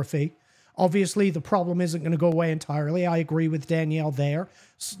pornography, obviously the problem isn't going to go away entirely. I agree with Danielle there.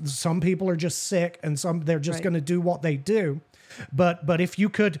 Some people are just sick, and they're just going to do what they do. But if you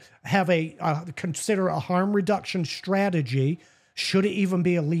could have consider a harm reduction strategy, should it even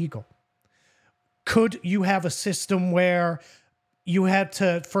be illegal? Could you have a system where you had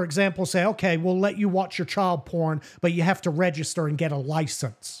to, for example, say, okay, we'll let you watch your child porn, but you have to register and get a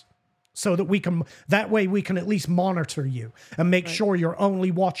license so that that way we can at least monitor you and make sure you're only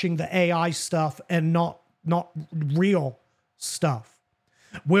watching the AI stuff and not real stuff.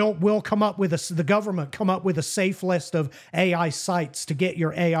 We'll come up with the government come up with a safe list of AI sites to get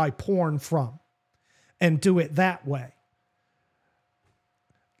your AI porn from and do it that way.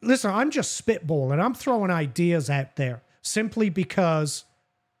 Listen, I'm just spitballing. I'm throwing ideas out there simply because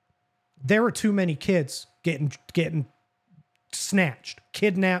there are too many kids getting snatched,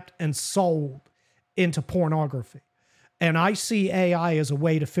 kidnapped, and sold into pornography. And I see AI as a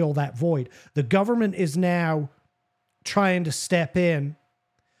way to fill that void. The government is now trying to step in.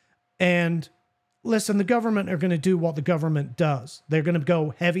 And listen, the government are going to do what the government does. They're going to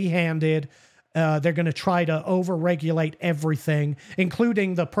go heavy-handed. They're going to try to over-regulate everything,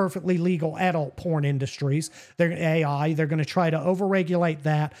 including the perfectly legal adult porn industries. They're AI. They're going to try to over-regulate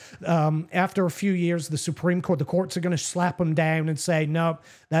that. After a few years, the Supreme Court, the courts are going to slap them down and say, no,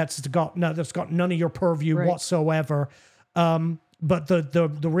 that's got none of your purview whatsoever. But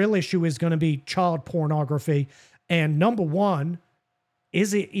the real issue is going to be child pornography. And number one,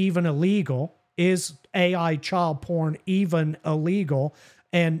 is it even illegal? is AI child porn even illegal?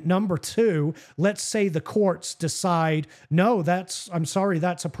 And number two, let's say the courts decide, no, I'm sorry,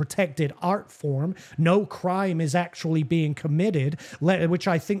 that's a protected art form. No crime is actually being committed, which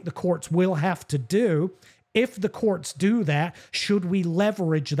I think the courts will have to do. If the courts do that, should we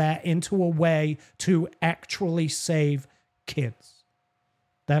leverage that into a way to actually save kids?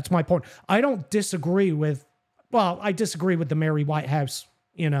 That's my point. I don't disagree with, I disagree with the Mary Whitehouse,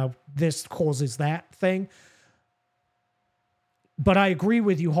 this causes that thing. But I agree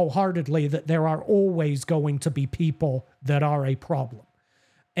with you wholeheartedly that there are always going to be people that are a problem.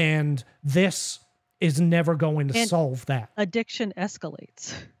 And this is never going to solve that. Addiction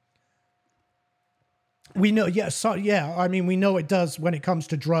escalates. We know, I mean, we know it does when it comes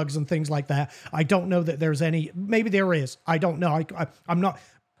to drugs and things like that. I don't know that there's any, maybe there is. I don't know. I'm not,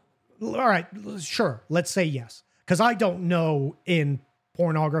 all right, sure, let's say yes. Because I don't know in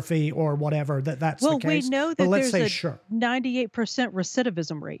pornography or whatever that's the case. Well, we know that let's there's say, 98%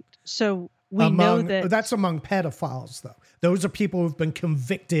 recidivism rate. So we know that that's among pedophiles, though. Those are people who've been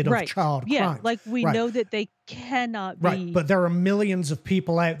convicted of child crimes. Yeah, like we know that they cannot be. Right, but there are millions of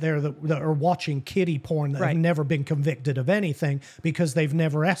people out there that are watching kiddie porn that have never been convicted of anything because they've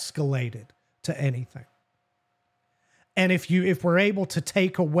never escalated to anything. And if we're able to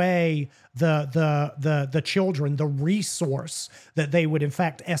take away the children, the resource that they would in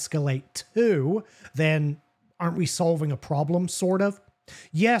fact escalate to, then aren't we solving a problem, sort of?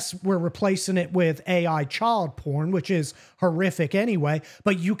 Yes, we're replacing it with AI child porn, which is horrific anyway,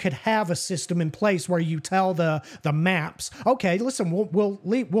 but you could have a system in place where you tell the maps, okay, listen,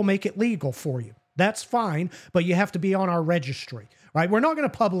 we'll make it legal for you. That's fine, but you have to be on our registry. Right, we're not going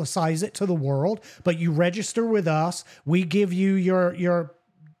to publicize it to the world, but you register with us. We give you your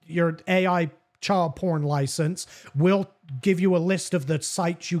AI child porn license. We'll give you a list of the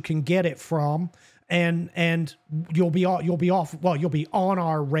sites you can get it from, and you'll be off. Well, you'll be on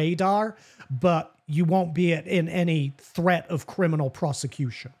our radar, but you won't be in any threat of criminal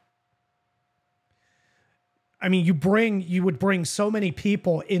prosecution. I mean, you would bring so many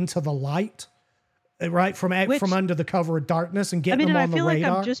people into the light. Right, from under the cover of darkness and getting them on the radar. I feel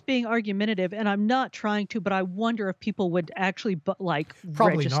like I'm just being argumentative, and I'm not trying to, but I wonder if people would actually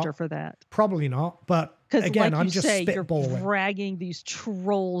register for that. Probably not, but again, I'm just spitballing. You're dragging these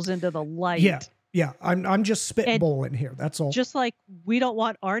trolls into the light. Yeah, I'm just spitballing here. That's all. Just like we don't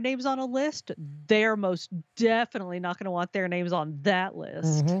want our names on a list, they're most definitely not going to want their names on that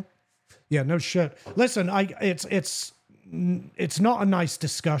list. Mm-hmm. Yeah, no shit. Listen, it's not a nice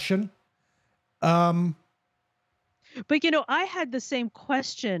discussion. But I had the same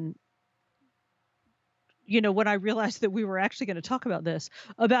question, when I realized that we were actually going to talk about this,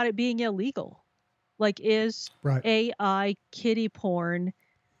 about it being illegal. Like, is AI kiddie porn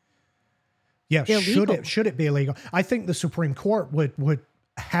illegal? Should it be illegal? I think the Supreme Court would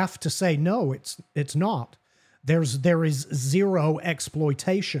have to say no, it's not. There is zero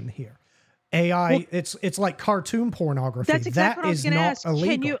exploitation here. AI, it's like cartoon pornography. That's exactly what I was going to ask. Illegal.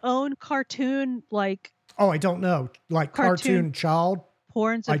 Can you own cartoon I don't know. Like cartoon child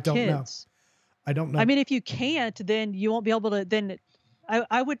porns of kids? I don't know. I mean, if you can't, then you won't be able to. Then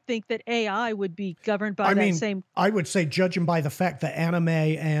I would think that AI would be governed by that same. I would say, judging by the fact that anime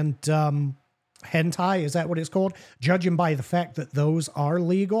and hentai, is that what it's called? Judging by the fact that those are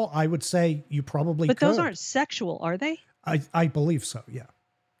legal, I would say you probably could. But those aren't sexual, are they? I believe so, yeah.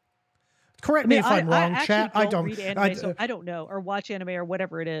 Correct me if I'm wrong, chat. I don't read anime, so I don't know, or watch anime or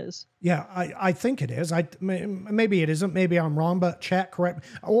whatever it is. Yeah, I think it is. Maybe it isn't. Maybe I'm wrong, but chat, correct me.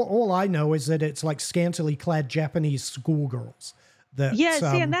 All I know is that it's like scantily clad Japanese schoolgirls.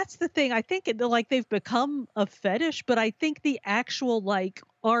 And that's the thing. I think they've become a fetish, but I think the actual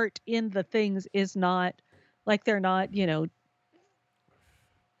art in the things is not they're not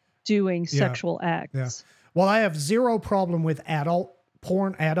doing sexual acts. Yeah. Well, I have zero problem with adult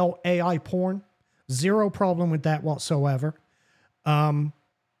porn, adult AI porn. Zero problem with that whatsoever. I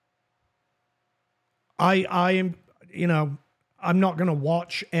am, I'm not going to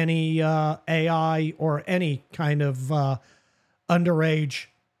watch any AI or any kind of underage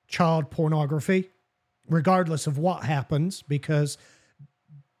child pornography, regardless of what happens, because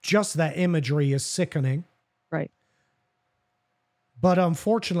just that imagery is sickening. Right. But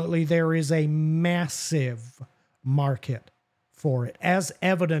unfortunately, there is a massive market for it, as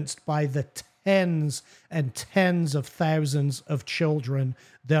evidenced by the tens and tens of thousands of children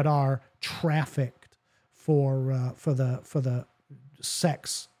that are trafficked for the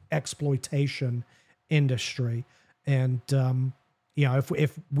sex exploitation industry. And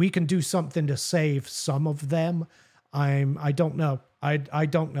if we can do something to save some of them, I don't know. I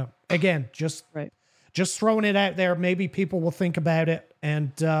don't know. again, just throwing it out there. Maybe people will think about it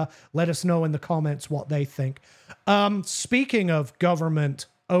and let us know in the comments what they think. Speaking of government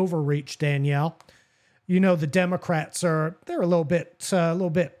overreach, Danielle, you know, the Democrats they're a little bit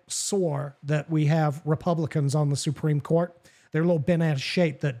sore that we have Republicans on the Supreme Court. They're a little bent out of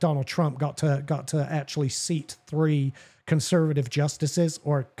shape that Donald Trump got to actually seat 3 conservative justices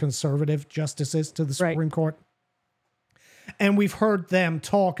to the Supreme Court. And we've heard them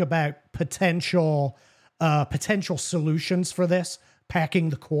talk about potential solutions for this, packing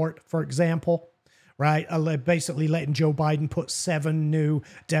the court, for example, right? Basically letting Joe Biden put 7 new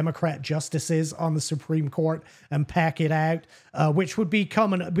Democrat justices on the Supreme Court and pack it out, which would be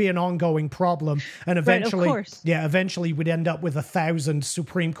an ongoing problem. And eventually, eventually we'd end up with 1,000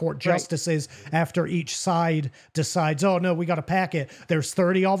 Supreme Court justices after each side decides, oh no, we got to pack it. There's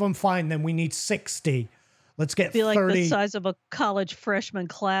 30 of them. Fine. Then we need 60. Let's get 30. Like the size of a college freshman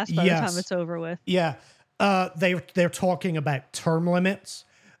class by the time it's over with. Yeah. They're talking about term limits.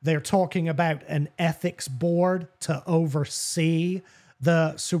 They're talking about an ethics board to oversee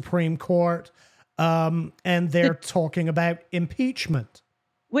the Supreme Court. And they're talking about impeachment.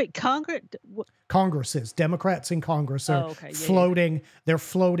 Wait, Congresses, Democrats in Congress are floating. They're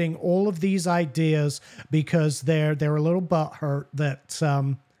floating all of these ideas because they're a little butthurt that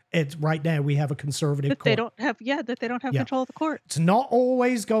it's right now we have a conservative court. They don't have control of the court. It's not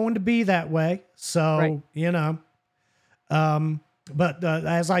always going to be that way. So, you know, but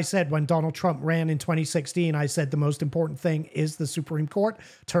as I said, when Donald Trump ran in 2016, I said the most important thing is the Supreme Court.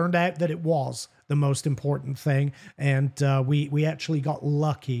 Turned out that it was the most important thing. And we actually got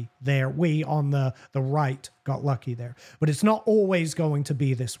lucky there. We on the right got lucky there. But it's not always going to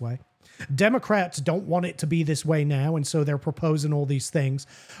be this way. Democrats don't want it to be this way now, and so they're proposing all these things.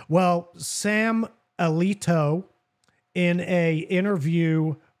 Well, Sam Alito, in a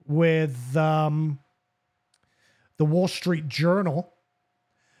interview with the Wall Street Journal,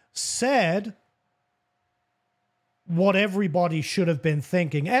 said what everybody should have been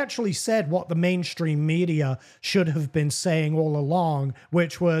thinking, actually said what the mainstream media should have been saying all along,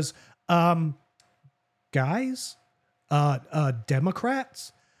 which was, guys,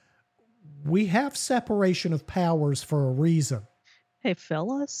 Democrats, we have separation of powers for a reason. Hey,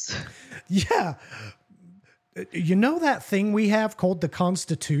 fellas. Yeah. You know that thing we have called the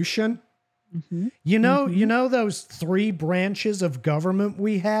Constitution? Mm-hmm. You know those 3 branches of government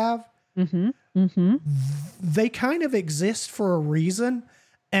we have? Mm-hmm. Mm-hmm. They kind of exist for a reason.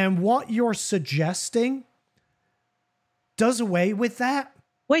 And what you're suggesting does away with that.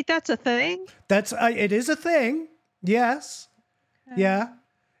 Wait, that's a thing? It is a thing. Yes. Okay. Yeah.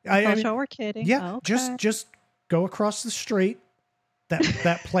 I mean, we're kidding. Yeah, okay. Just go across the street,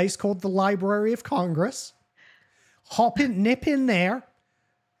 that place called the Library of Congress. Nip in there,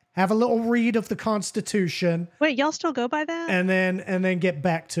 have a little read of the Constitution. Wait, y'all still go by that? And then get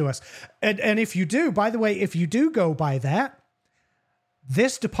back to us. And if you do, by the way, if you do go by that,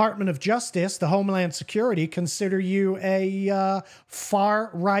 this Department of Justice, the Homeland Security, consider you a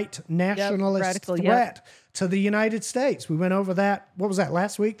far-right nationalist threat to the United States. We went over that. What was that,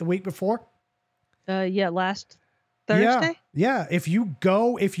 last week? The week before? Last Thursday? Yeah. If you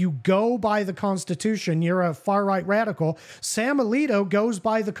go by the Constitution, you're a far-right radical. Sam Alito goes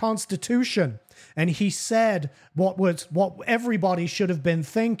by the Constitution. And he said what everybody should have been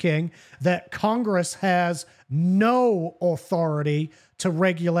thinking, that Congress has no authority to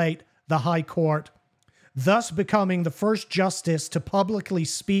regulate the high court, thus becoming the first justice to publicly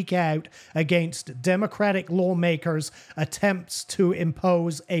speak out against Democratic lawmakers' attempts to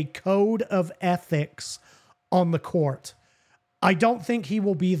impose a code of ethics on the court. I don't think he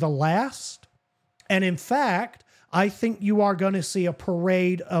will be the last. And in fact, I think you are going to see a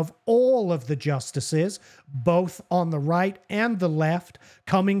parade of all of the justices, both on the right and the left,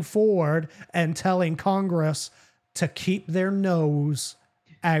 coming forward and telling Congress to keep their nose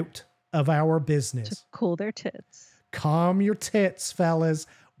out of our business. To cool their tits. Calm your tits, fellas.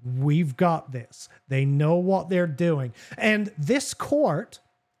 We've got this. They know what they're doing. And this court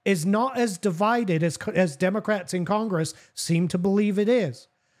is not as divided as Democrats in Congress seem to believe it is.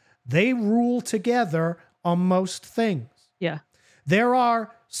 They rule together on most things. Yeah. There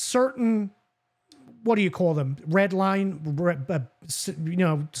are certain, what do you call them? Red line,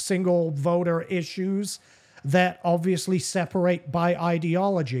 single voter issues that obviously separate by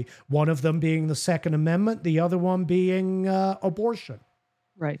ideology. One of them being the Second Amendment, the other one being abortion.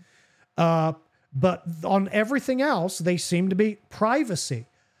 Right. But on everything else, they seem to be privacy.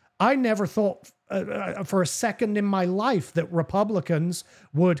 I never thought for a second in my life that Republicans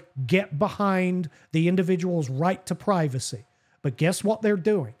would get behind the individual's right to privacy. But guess what they're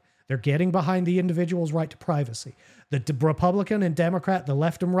doing? They're getting behind the individual's right to privacy. The Republican and Democrat, the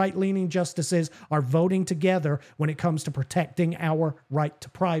left and right-leaning justices are voting together when it comes to protecting our right to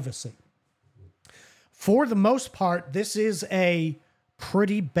privacy. For the most part, this is a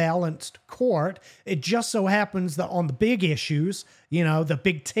pretty balanced court. It just so happens that on the big issues, the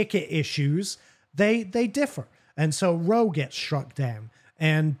big ticket issues, they differ. And so Roe gets struck down.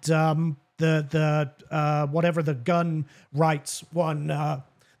 And whatever the gun rights one,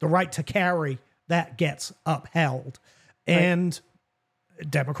 the right to carry, that gets upheld. Right. And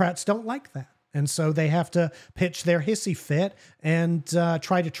Democrats don't like that. And so they have to pitch their hissy fit and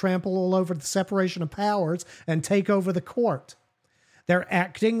try to trample all over the separation of powers and take over the court. They're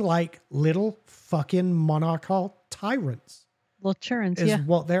acting like little fucking monarchical tyrants. Little churns, is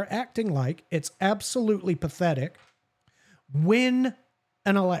what they're acting like. It's absolutely pathetic. Win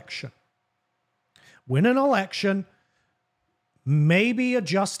an election. Win an election. Maybe a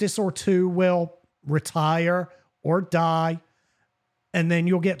justice or two will retire or die, and then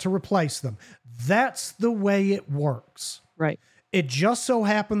you'll get to replace them. That's the way it works. Right. It just so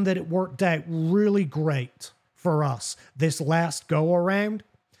happened that it worked out really great for us this last go around.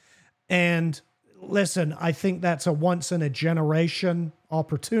 And listen, I think that's a once in a generation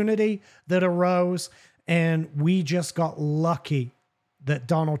opportunity that arose. And we just got lucky that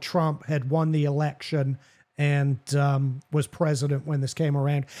Donald Trump had won the election and was president when this came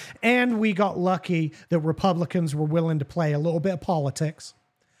around. And we got lucky that Republicans were willing to play a little bit of politics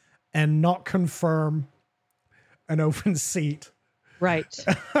and not confirm an open seat. Right.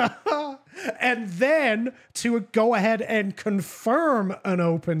 And then to go ahead and confirm an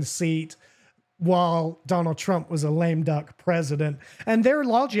open seat while Donald Trump was a lame duck president. And their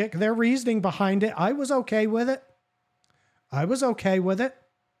logic, their reasoning behind it, I was okay with it.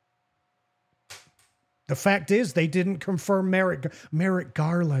 The fact is, they didn't confirm Merrick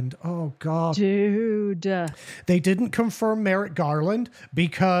Garland. Oh, God. Dude. They didn't confirm Merrick Garland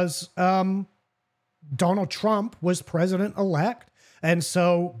because Donald Trump was president-elect. And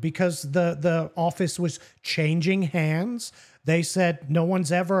so because the office was changing hands, they said no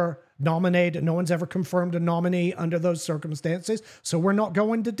one's ever nominated, no one's ever confirmed a nominee under those circumstances, so we're not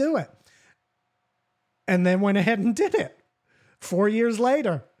going to do it. And then went ahead and did it 4 years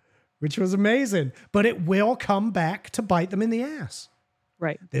later, which was amazing. But it will come back to bite them in the ass.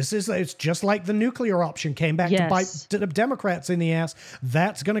 Right. It's just like the nuclear option came back to bite the Democrats in the ass.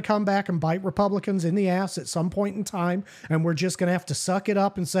 That's going to come back and bite Republicans in the ass at some point in time. And we're just going to have to suck it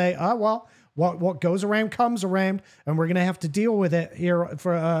up and say, oh, well, what goes around comes around. And we're going to have to deal with it here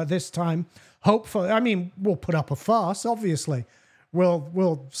for this time. Hopefully, I mean, we'll put up a fuss, obviously.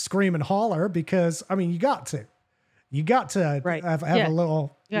 We'll scream and holler because, I mean, you got to right. have a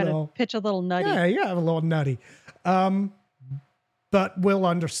little... You got to pitch a little nutty. Yeah, you have a little nutty. But we'll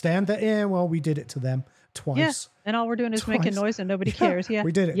understand that, we did it to them twice. Yeah, and all we're doing is making noise and nobody cares. Yeah,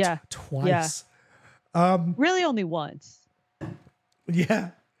 we did it twice. Yeah. Really only once.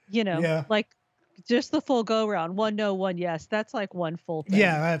 Yeah. Like just the full go round. One no, one yes. That's like one full thing.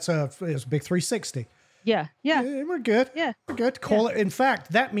 Yeah, it's a big 360. Yeah. We're good. Yeah. We're good. Call it. In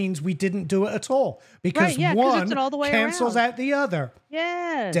fact, that means we didn't do it at all because one all the way cancels around. out the other.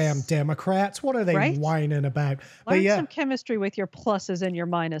 Yes. Damn Democrats. What are they whining about? Learn some chemistry with your pluses and your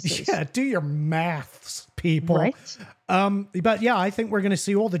minuses. Yeah, do your maths, people. Right. But yeah, I think we're going to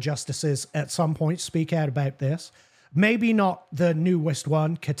see all the justices at some point speak out about this. Maybe not the newest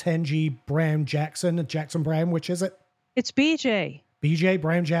one, Ketanji Brown Jackson, Jackson Brown, which is it? It's BJ. BJ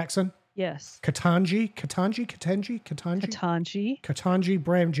Brown Jackson. Yes. Ketanji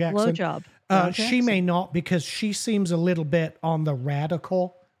Brown Jackson. Low job. She may not because she seems a little bit on the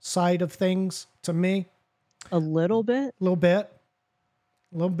radical side of things to me. A little bit.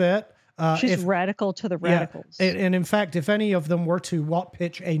 She's radical to the radicals. Yeah. And in fact, if any of them were to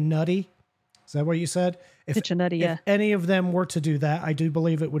pitch a nutty, is that what you said? Pitch a nutty, if any of them were to do that, I do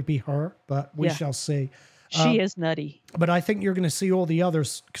believe it would be her, but we shall see. She is nutty. But I think you're going to see all the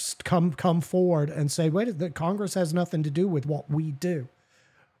others come forward and say, wait, the Congress has nothing to do with what we do.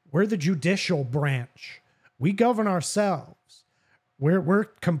 We're the judicial branch. We govern ourselves. We're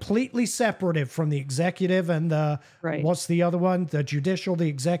completely separative from the executive and the, what's the other one? The judicial, the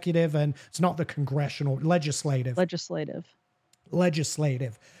executive, and it's not the congressional, legislative.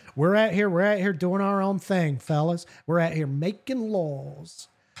 We're out here doing our own thing, fellas. We're out here making laws.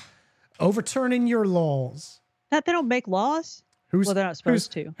 Overturning your laws. That they don't make laws? They're not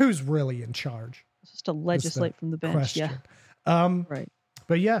supposed to. Who's really in charge? It's just to legislate from the bench. Question. Yeah. Right.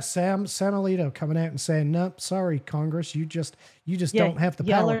 But yeah, Sam Alito coming out and saying, nope, sorry, Congress, you just don't have the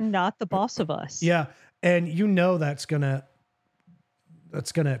power. Y'all are not the boss of us. Yeah. And that's gonna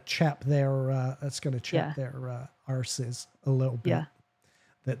chap their arses a little bit. Yeah.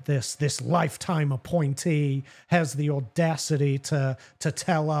 That this lifetime appointee has the audacity to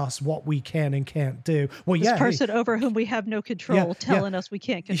tell us what we can and can't do. Well, this person over whom we have no control telling us we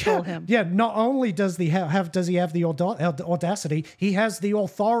can't control him. Yeah, not only does he have the audacity, he has the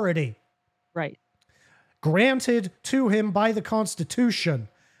authority. Right. Granted to him by the Constitution.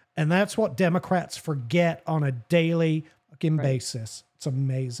 And that's what Democrats forget on a daily fucking basis. It's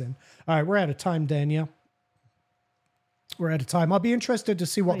amazing. All right, we're out of time, Danielle. We're out of time. I'll be interested to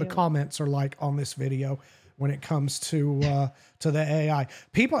see what the comments are like on this video when it comes to the AI.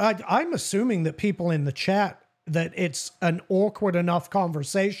 People, I'm assuming that people in the chat, that it's an awkward enough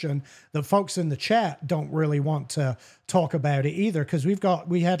conversation that folks in the chat don't really want to talk about it either, because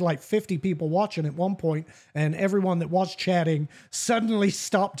we had like 50 people watching at one point, and everyone that was chatting suddenly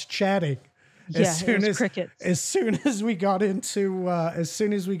stopped chatting. As soon as we got into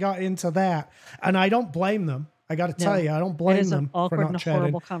that, and I don't blame them. I got to tell you, I don't blame them for not chatting.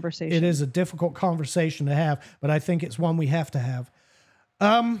 Horrible conversation. It is a difficult conversation to have, but I think it's one we have to have.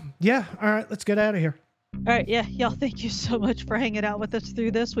 Yeah. All right, let's get out of here. All right. Yeah. Y'all, thank you so much for hanging out with us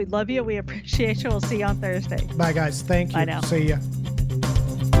through this. We love you. We appreciate you. We'll see you on Thursday. Bye, guys. Thank you. Bye now. See ya.